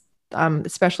nights,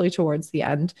 especially towards the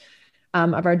end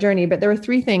of our journey. But there were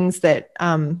 3 things that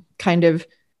kind of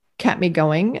kept me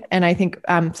going. And I think,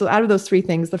 so out of those 3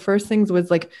 things, the first things was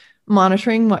like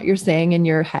monitoring what you're saying in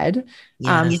your head,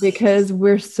 because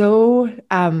we're so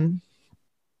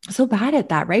bad at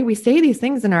that, right? We say these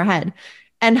things in our head,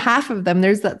 and half of them,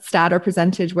 there's that stat or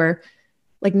percentage where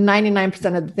like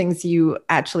 99% of the things you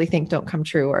actually think don't come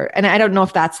true. And I don't know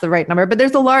if that's the right number, but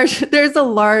there's a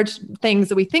large things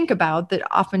that we think about that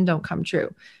often don't come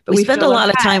true. But we spend a lot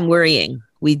of time worrying.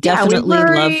 We definitely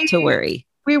love to worry.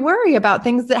 we worry about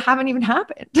things that haven't even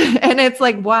happened. And it's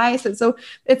like, why? So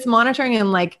it's monitoring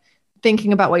and like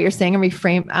thinking about what you're saying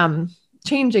and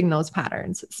changing those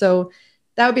patterns. So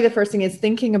that would be the first thing, is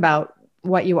thinking about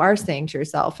what you are saying to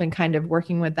yourself and kind of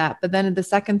working with that. But then the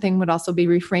second thing would also be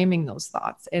reframing those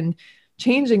thoughts and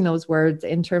changing those words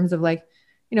in terms of like,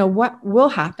 what will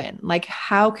happen? Like,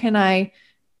 how can I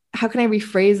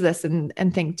rephrase this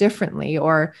and think differently?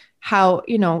 Or how,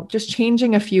 just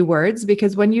changing a few words,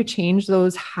 because when you change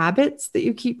those habits that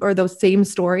you keep, or those same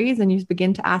stories, and you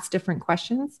begin to ask different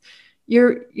questions,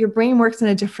 your brain works in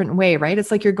a different way, right?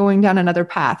 It's like you're going down another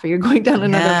path, or you're going down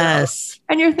another road,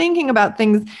 and you're thinking about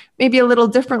things maybe a little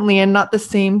differently and not the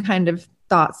same kind of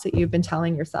thoughts that you've been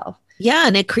telling yourself. Yeah.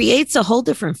 And it creates a whole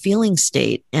different feeling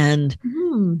state, and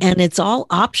it's all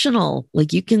optional.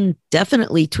 Like, you can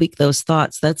definitely tweak those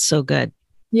thoughts. That's so good.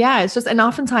 Yeah. It's just, and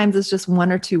oftentimes it's just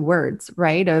one or two words,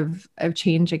 right? Of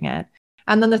changing it.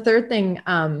 And then the third thing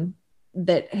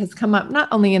that has come up, not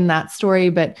only in that story,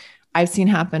 but I've seen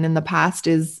happen in the past,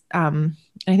 is I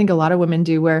think a lot of women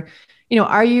do, where,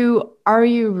 are you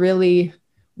really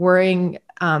worrying?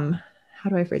 How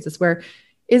do I phrase this? Where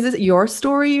is it your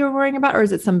story you're worrying about, or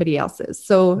is it somebody else's?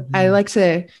 So I like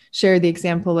to share the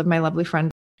example of my lovely friend.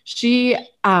 She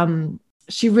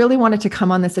really wanted to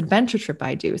come on this adventure trip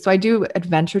I do. So I do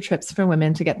adventure trips for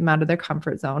women to get them out of their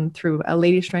comfort zone through a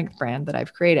Lady Strength brand that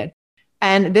I've created.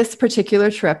 And this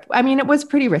particular trip, I mean, it was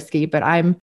pretty risky, but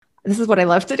this is what I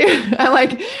love to do.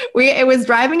 It was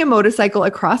driving a motorcycle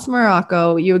across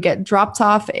Morocco. You would get dropped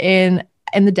off in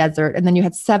the desert, and then you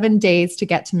had 7 days to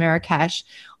get to Marrakesh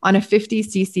on a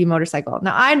 50cc motorcycle.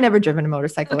 Now, I'd never driven a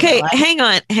motorcycle. Okay, hang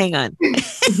on. I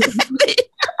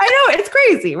know, it's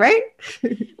crazy, right?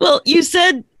 Well, you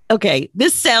said, okay,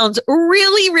 this sounds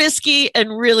really risky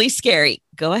and really scary.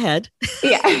 Go ahead.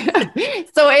 Yeah.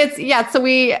 So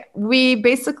we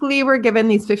basically were given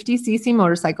these 50cc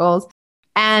motorcycles,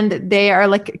 and they are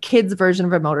like a kid's version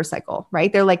of a motorcycle,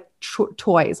 right? They're like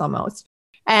toys almost.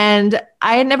 And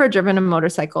I had never driven a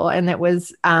motorcycle, and it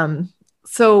was,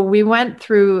 so we went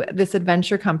through this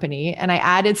adventure company, and I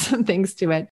added some things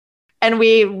to it. And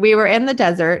we were in the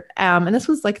desert, and this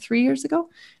was like 3 years ago.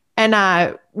 And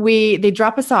they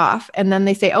drop us off, and then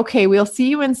they say, okay, we'll see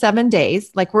you in 7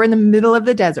 days. Like, we're in the middle of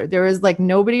the desert. There was like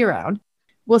nobody around.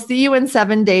 We'll see you in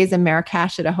 7 days in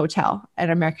Marrakesh at a hotel.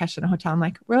 I'm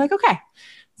like, we're like, okay.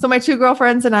 So my two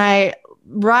girlfriends and I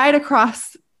ride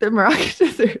across the Morocco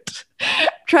desert,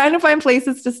 trying to find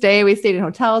places to stay. We stayed in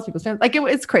hotels. People stayed, like,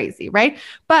 it's crazy, right?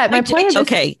 But my point is,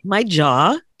 okay, my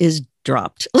jaw is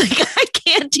dropped. Like, I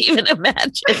can't even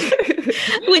imagine.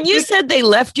 When you said they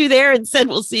left you there and said,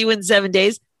 we'll see you in 7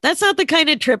 days, that's not the kind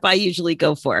of trip I usually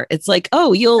go for. It's like,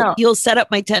 oh, you'll set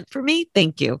up my tent for me.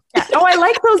 Thank you. Yeah. Oh, I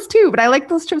like those too, but I like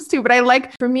those trips too.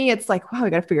 But for me, it's like, wow, we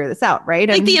got to figure this out. Right.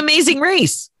 Like the Amazing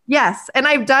Race. Yes. And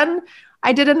I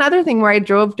did another thing where I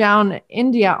drove down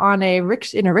India in a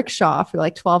rickshaw for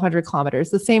like 1,200 kilometers,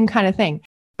 the same kind of thing.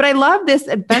 But I love this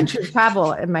adventure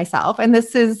travel in myself. And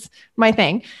this is my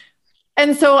thing.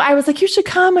 And so I was like, you should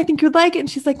come. I think you'd like it. And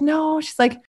she's like, no, she's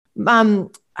like,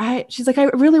 I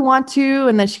really want to.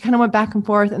 And then she kind of went back and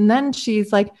forth. And then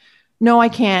she's like, no, I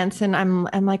can't. And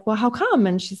I'm like, well, how come?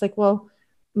 And she's like, well,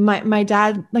 my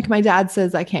dad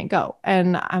says I can't go.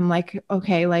 And I'm like,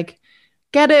 okay, like,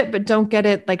 get it, but don't get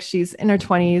it. Like, she's in her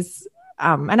 20s.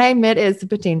 And I admit it's a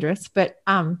bit dangerous, but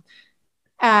my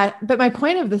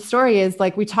point of the story is,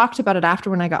 like, we talked about it after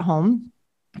when I got home.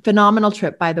 Phenomenal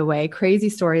trip, by the way, crazy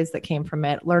stories that came from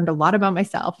it. Learned a lot about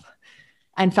myself,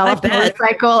 and fell off the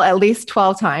motorcycle at least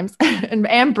 12 times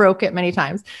and broke it many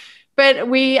times. But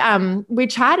we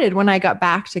chatted when I got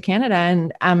back to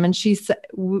Canada, and she said,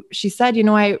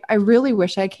 I really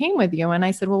wish I came with you. And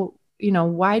I said, well,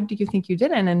 why do you think you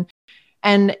didn't?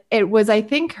 And it was, I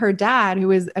think, her dad, who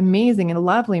is amazing and a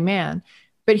lovely man,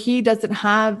 but he doesn't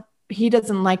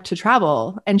like to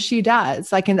travel, and she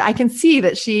does. I can see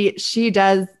that she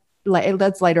does. It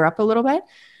does light her up a little bit,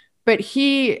 but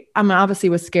he, obviously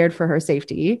was scared for her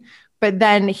safety. But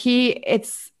then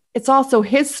it's also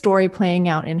his story playing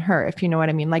out in her, if you know what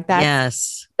I mean, like that.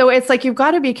 Yes. So it's like, you've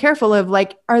got to be careful of,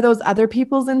 like, are those other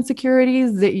people's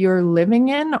insecurities that you're living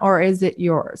in, or is it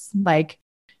yours? Like,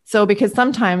 so, because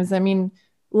sometimes,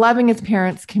 loving as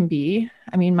parents can be,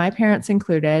 my parents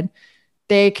included,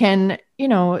 they can,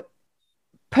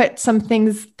 put some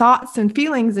thoughts and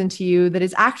feelings into you that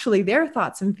is actually their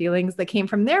thoughts and feelings that came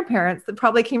from their parents, that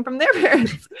probably came from their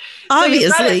parents.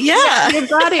 Obviously. You've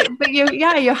got it. But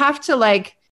you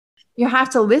have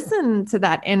to listen to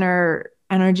that inner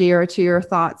energy, or to your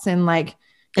thoughts, and, like,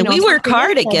 And we work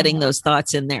hard at getting those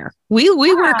thoughts in there. We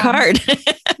work hard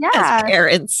as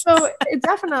parents. So it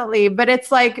definitely, but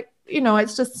it's like,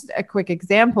 it's just a quick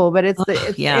example, but it's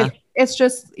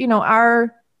just,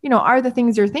 are the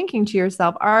things you're thinking to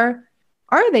yourself, are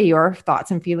they your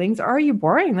thoughts and feelings? Or are you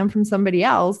borrowing them from somebody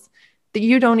else that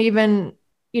you don't even,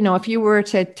 if you were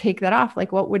to take that off,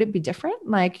 like, what would it be different?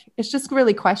 Like, it's just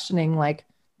really questioning, like,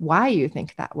 why you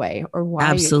think that way or why.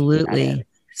 Absolutely.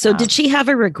 So did she have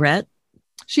a regret?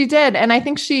 She did. And I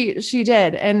think she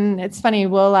did. And it's funny.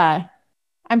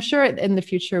 I'm sure in the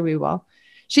future we will.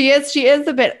 She is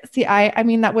a bit, I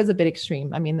mean, that was a bit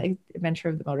extreme. I mean, the adventure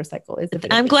of the motorcycle is a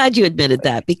bit. I'm glad you admitted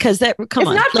that, because come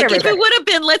on. Like, if it would have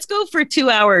been, let's go for a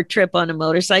 2-hour trip on a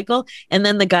motorcycle, and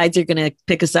then the guides are going to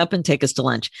pick us up and take us to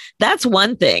lunch. That's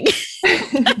one thing.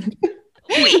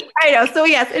 I know. So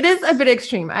yes, it is a bit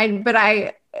extreme.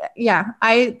 I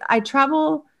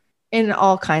travel in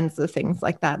all kinds of things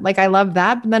like that. Like, I love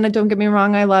that, but then don't get me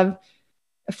wrong, I love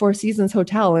a Four Seasons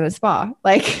hotel and a spa.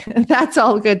 Like, that's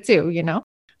all good too,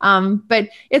 but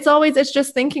it's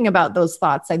just thinking about those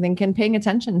thoughts, I think, and paying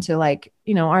attention to, like,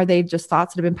 are they just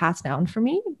thoughts that have been passed down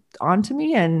onto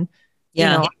me? And,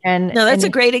 that's a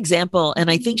great example. And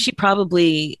I think she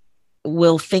probably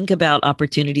will think about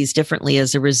opportunities differently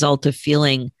as a result of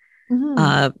feeling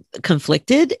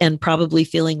conflicted and probably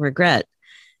feeling regret.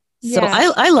 So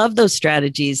I love those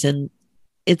strategies, and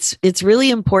it's really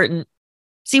important.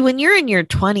 See, when you're in your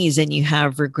 20s and you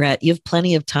have regret, you have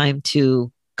plenty of time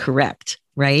to correct,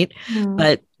 right?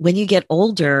 But when you get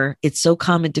older, it's so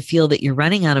common to feel that you're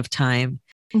running out of time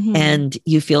and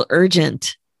you feel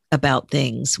urgent about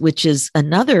things, which is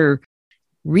another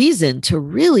reason to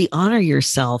really honor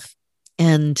yourself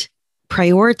and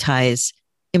prioritize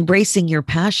embracing your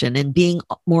passion and being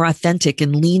more authentic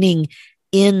and leaning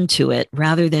into it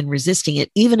rather than resisting it,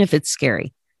 even if it's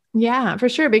scary. Yeah, for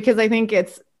sure. Because I think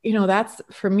it's, that's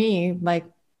for me, like,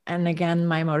 and again,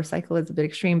 my motorcycle is a bit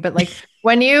extreme, but like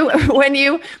when you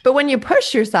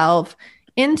push yourself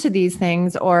into these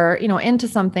things, or, into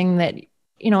something that,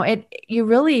 you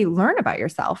really learn about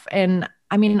yourself. And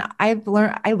I mean, I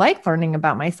like learning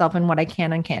about myself and what I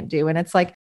can and can't do. And it's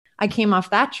like, I came off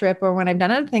that trip, or when I've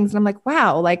done other things, and I'm like,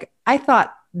 wow, like, I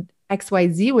thought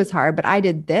XYZ was hard, but I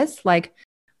did this. Like,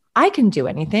 I can do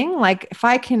anything. Like, if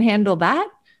I can handle that,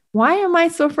 why am I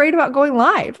so afraid about going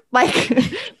live? Like,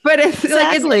 but it's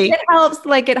exactly.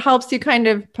 Like, it helps you kind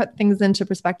of put things into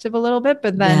perspective a little bit,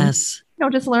 but then,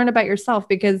 just learn about yourself,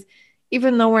 because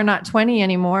even though we're not 20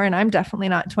 anymore, and I'm definitely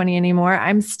not 20 anymore,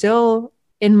 I'm still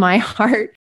in my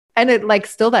heart, and it, like,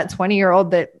 still that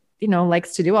 20-year-old that,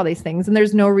 likes to do all these things. And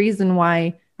there's no reason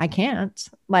why I can't.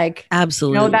 Like,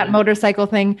 absolutely. That motorcycle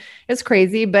thing is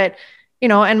crazy, but,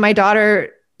 and my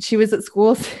daughter, she was at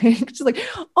school saying, she's like,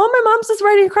 oh, my mom's just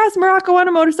riding across Morocco on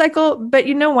a motorcycle. But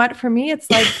you know what? For me, it's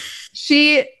like,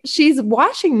 she's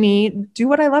watching me do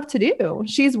what I love to do.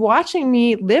 She's watching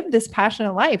me live this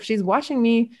passionate life. She's watching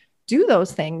me do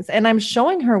those things. And I'm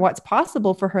showing her what's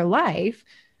possible for her life.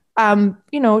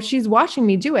 She's watching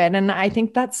me do it. And I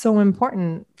think that's so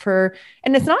important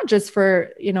and it's not just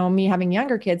for, me having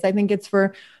younger kids. I think it's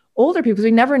for older people, because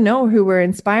we never know who we're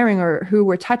inspiring, or who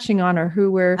we're touching on, or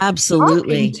who we're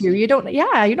absolutely to. You don't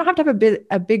have to have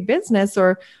a big business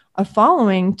or a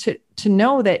following to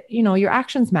know that, your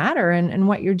actions matter, and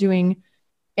what you're doing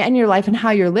in your life and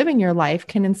how you're living your life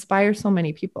can inspire so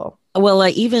many people. Well,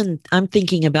 I'm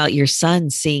thinking about your son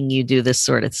seeing you do this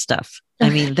sort of stuff. I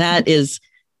mean, that is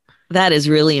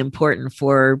really important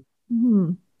for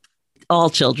all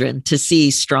children to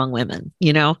see strong women,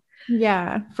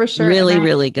 Yeah, for sure. Really,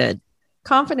 really good.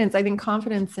 Confidence. I think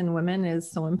confidence in women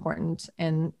is so important.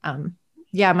 And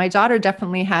my daughter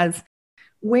definitely has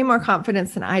way more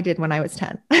confidence than I did when I was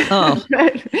 10. Oh,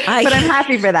 but I'm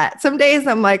happy for that. Some days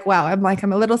I'm like, wow, I'm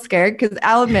a little scared, because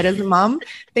I'll admit, as a mom,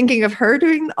 thinking of her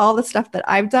doing all the stuff that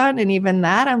I've done, and even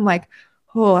that, I'm like,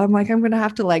 I'm going to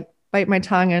have to, like, bite my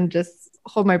tongue and just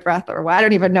hold my breath, or I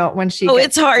don't even know when she.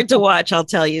 It's hard to watch. I'll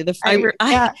tell you. I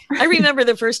remember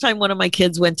the first time one of my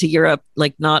kids went to Europe,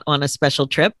 like, not on a special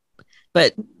trip,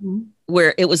 but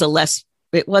where it was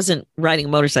it wasn't riding a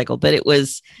motorcycle, but it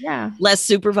was less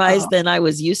supervised than I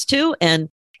was used to. And,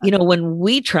 when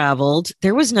we traveled,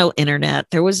 there was no internet,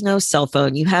 there was no cell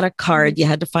phone. You had a card, you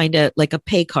had to find a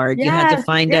pay card. You had to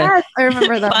find I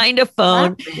remember that. Find a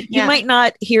phone. You might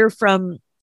not hear from,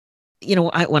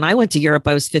 when I went to Europe,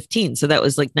 I was 15. So that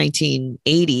was like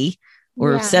 1980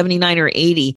 or 79 or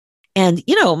 80. And,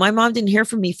 my mom didn't hear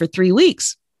from me for 3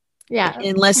 weeks. Yeah.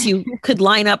 Unless you could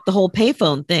line up the whole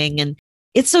payphone thing. And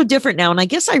it's so different now. And I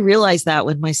guess I realized that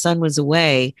when my son was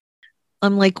away,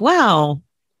 I'm like, wow,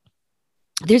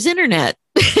 there's internet.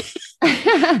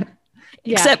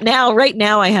 Except now, right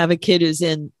now, I have a kid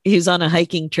who's on a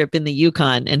hiking trip in the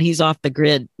Yukon, and he's off the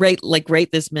grid right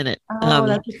this minute. Oh,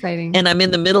 that's exciting. And I'm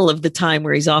in the middle of the time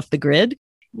where he's off the grid,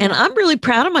 and I'm really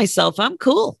proud of myself. I'm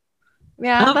cool.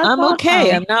 Yeah, I'm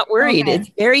okay. I'm not worried. Okay. It's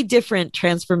very different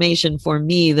transformation for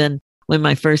me than when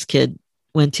my first kid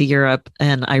went to Europe,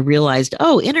 and I realized,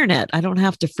 internet, I don't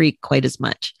have to freak quite as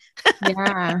much.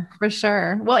 Yeah, for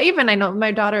sure. Well, even I know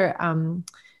my daughter,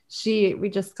 we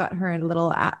just got her a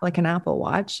little like an Apple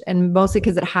Watch, and mostly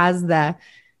because it has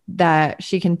that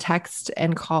she can text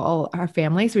and call our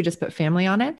family. So we just put family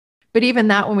on it. But even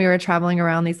that, when we were traveling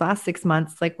around these last 6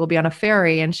 months, like we'll be on a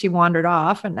ferry and she wandered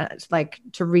off and like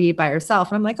to read by herself.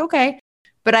 And I'm like, okay.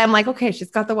 But I'm like, okay, she's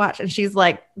got the watch and she's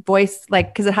like voice,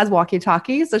 like, cause it has walkie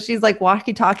talkie. So she's like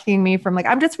walkie talkieing me from like,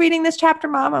 I'm just reading this chapter,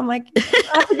 mom. I'm like,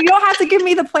 you don't have to give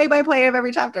me the play by play of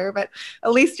every chapter, but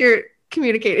at least you're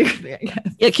communicating with me, I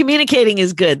guess. Yeah, communicating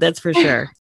is good. That's for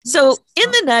sure. So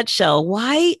in the nutshell,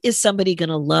 why is somebody going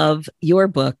to love your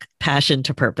book, Passion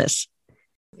to Purpose?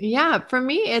 Yeah, for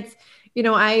me, it's,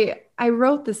 I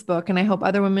wrote this book and I hope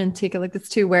other women take it like this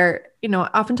too, where,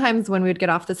 oftentimes when we would get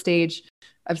off the stage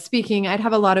of speaking, I'd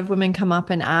have a lot of women come up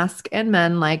and ask, and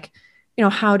men like,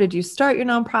 how did you start your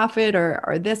nonprofit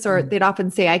or this, or they'd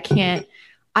often say, I can't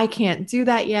do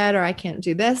that yet, or I can't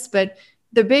do this. But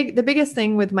the biggest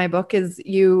thing with my book is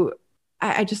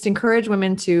I just encourage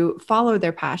women to follow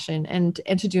their passion and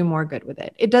to do more good with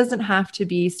it. It doesn't have to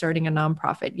be starting a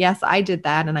nonprofit. Yes, I did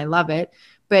that and I love it,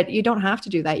 but you don't have to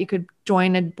do that. You could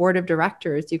join a board of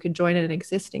directors. You could join an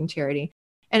existing charity.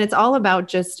 And it's all about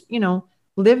just,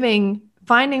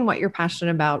 finding what you're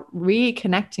passionate about,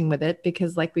 reconnecting with it.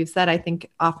 Because like we've said, I think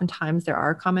oftentimes there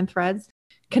are common threads.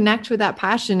 Connect with that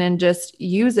passion and just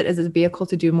use it as a vehicle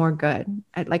to do more good.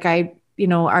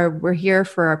 We're here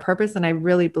for a purpose. And I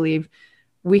really believe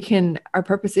our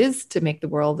purpose is to make the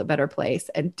world a better place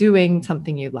and doing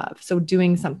something you love. So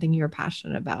doing something you're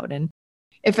passionate about. And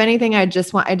if anything, I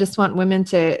just want women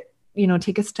to,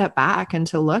 take a step back and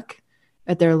to look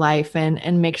at their life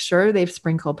and make sure they've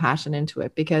sprinkled passion into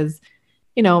it, because,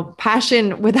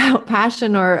 passion without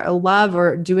passion or a love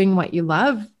or doing what you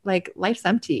love, like life's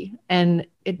empty. And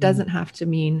it doesn't have to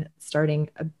mean starting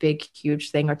a big, huge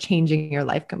thing or changing your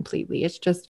life completely. It's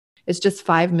just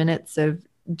 5 minutes of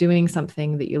doing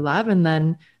something that you love and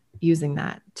then using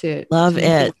that to love make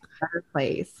it a better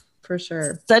place, for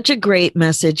sure. Such a great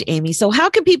message, Amy. So how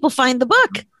can people find the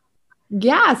book?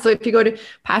 Yeah. So if you go to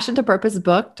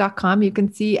passiontopurposebook.com, you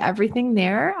can see everything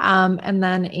there. And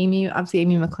then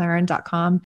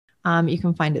amymclaren.com, you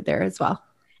can find it there as well.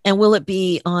 And will it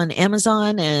be on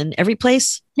Amazon and every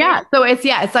place? Yeah. So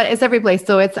it's every place.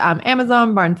 So it's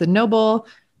Amazon, Barnes and Noble,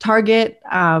 Target.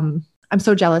 I'm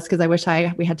so jealous because I wish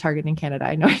we had Target in Canada.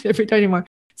 I know I don't anymore.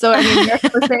 So I mean, that's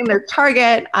the same. There's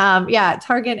Target.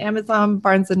 Target, Amazon,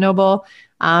 Barnes and Noble.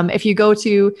 If you go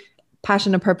to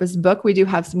Passion to Purpose book, we do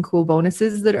have some cool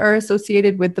bonuses that are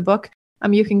associated with the book.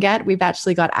 You can get. We've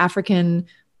actually got African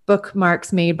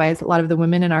bookmarks made by a lot of the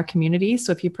women in our community.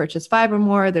 So if you purchase 5 or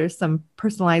more, there's some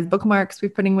personalized bookmarks we're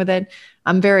putting with it.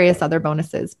 Various other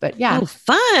bonuses. But yeah. Oh,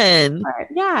 fun.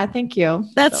 Yeah. Thank you.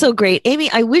 That's so great.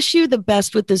 Amy, I wish you the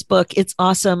best with this book. It's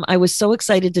awesome. I was so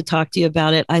excited to talk to you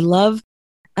about it. I love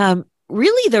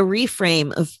really the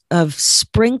reframe of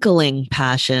sprinkling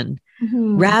passion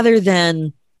rather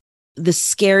than the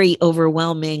scary,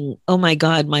 overwhelming, oh my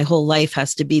God, my whole life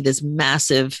has to be this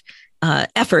massive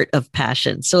effort of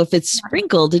passion. So if it's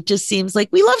sprinkled, it just seems like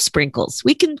we love sprinkles.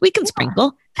 We can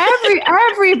sprinkle.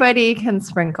 Everybody can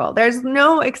sprinkle. There's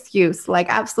no excuse. Like,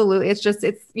 absolutely. It's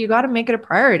you got to make it a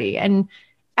priority. And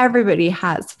everybody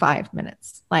has 5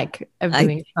 minutes of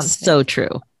doing something. So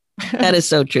true. That is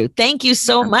so true. Thank you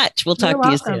so much. We'll talk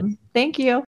to you soon. Thank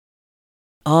you.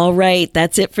 All right.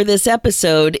 That's it for this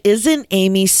episode. Isn't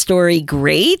Amy's story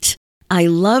great? I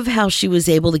love how she was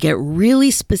able to get really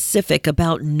specific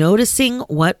about noticing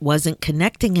what wasn't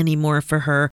connecting anymore for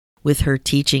her with her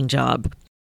teaching job.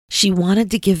 She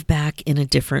wanted to give back in a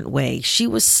different way. She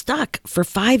was stuck for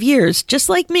 5 years, just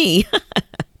like me.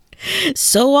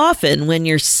 So often when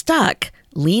you're stuck,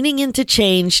 leaning into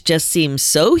change just seems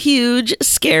so huge,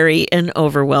 scary, and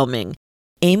overwhelming.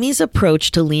 Amy's approach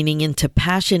to leaning into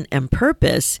passion and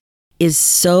purpose is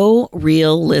so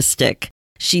realistic.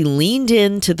 She leaned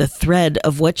into the thread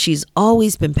of what she's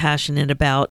always been passionate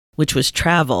about, which was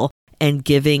travel and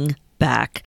giving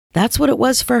back. That's what it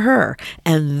was for her.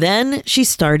 And then she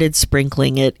started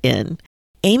sprinkling it in.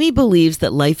 Amy believes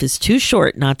that life is too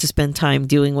short not to spend time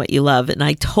doing what you love. And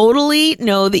I totally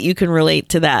know that you can relate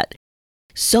to that.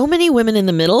 So many women in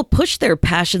the middle push their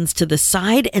passions to the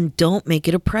side and don't make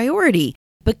it a priority.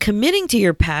 But committing to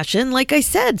your passion, like I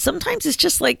said, sometimes it's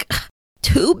just like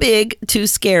too big, too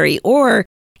scary, or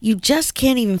you just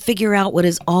can't even figure out what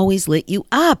has always lit you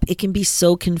up. It can be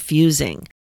so confusing.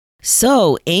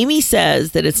 So Amy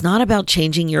says that it's not about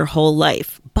changing your whole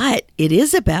life, but it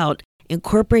is about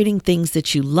incorporating things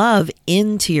that you love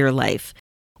into your life.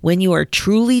 When you are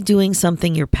truly doing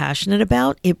something you're passionate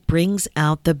about, it brings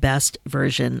out the best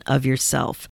version of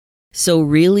yourself. So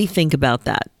really think about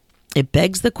that. It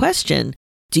begs the question,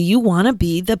 do you want to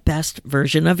be the best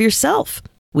version of yourself?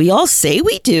 We all say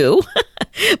we do,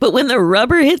 but when the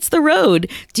rubber hits the road,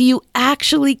 do you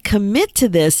actually commit to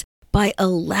this by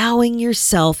allowing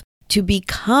yourself to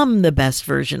become the best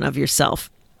version of yourself?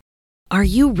 Are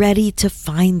you ready to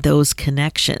find those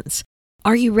connections?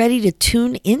 Are you ready to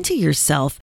tune into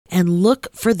yourself and look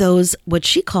for those, what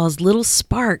she calls little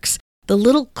sparks, the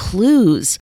little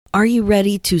clues? Are you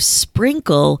ready to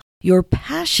sprinkle your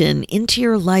passion into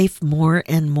your life more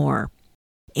and more?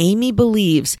 Amy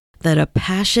believes that a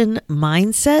passion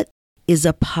mindset is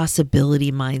a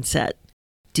possibility mindset.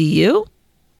 Do you?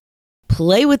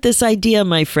 Play with this idea,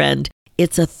 my friend.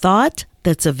 It's a thought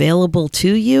that's available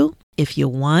to you if you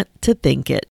want to think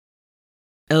it.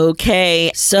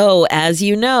 Okay, so as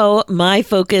you know, my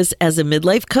focus as a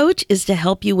midlife coach is to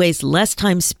help you waste less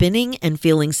time spinning and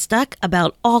feeling stuck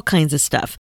about all kinds of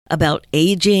stuff, about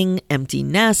aging, empty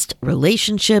nest,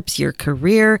 relationships, your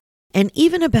career, and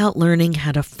even about learning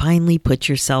how to finally put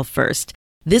yourself first.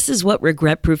 This is what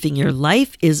regret-proofing your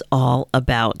life is all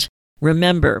about.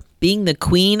 Remember, being the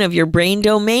queen of your brain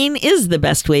domain is the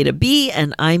best way to be,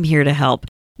 and I'm here to help.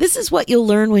 This is what you'll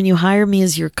learn when you hire me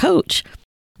as your coach.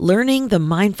 Learning the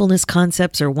mindfulness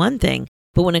concepts are one thing,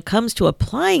 but when it comes to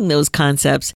applying those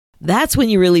concepts, that's when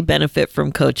you really benefit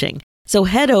from coaching. So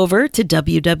head over to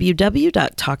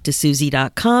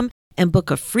www.talktosusie.com and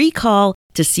book a free call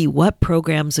to see what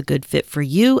program's a good fit for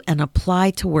you and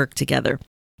apply to work together.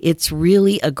 It's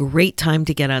really a great time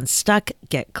to get unstuck,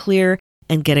 get clear,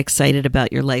 and get excited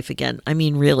about your life again. I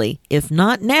mean, really, if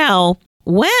not now,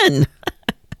 when?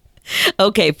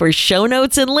 Okay, for show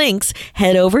notes and links,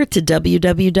 head over to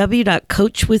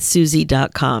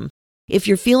www.coachwithsusie.com. If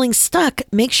you're feeling stuck,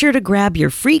 make sure to grab your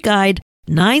free guide,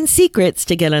 9 Secrets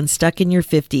to Get Unstuck in Your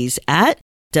 50s at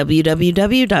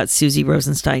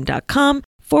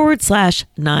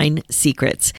www.susierosenstein.com/9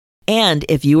 secrets. And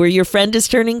if you or your friend is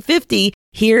turning 50,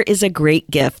 here is a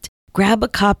great gift. Grab a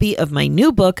copy of my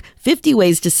new book, 50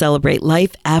 Ways to Celebrate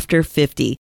Life After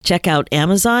 50. Check out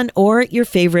Amazon or your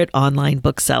favorite online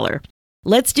bookseller.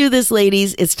 Let's do this,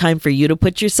 ladies. It's time for you to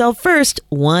put yourself first,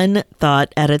 one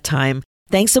thought at a time.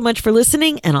 Thanks so much for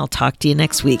listening, and I'll talk to you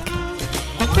next week.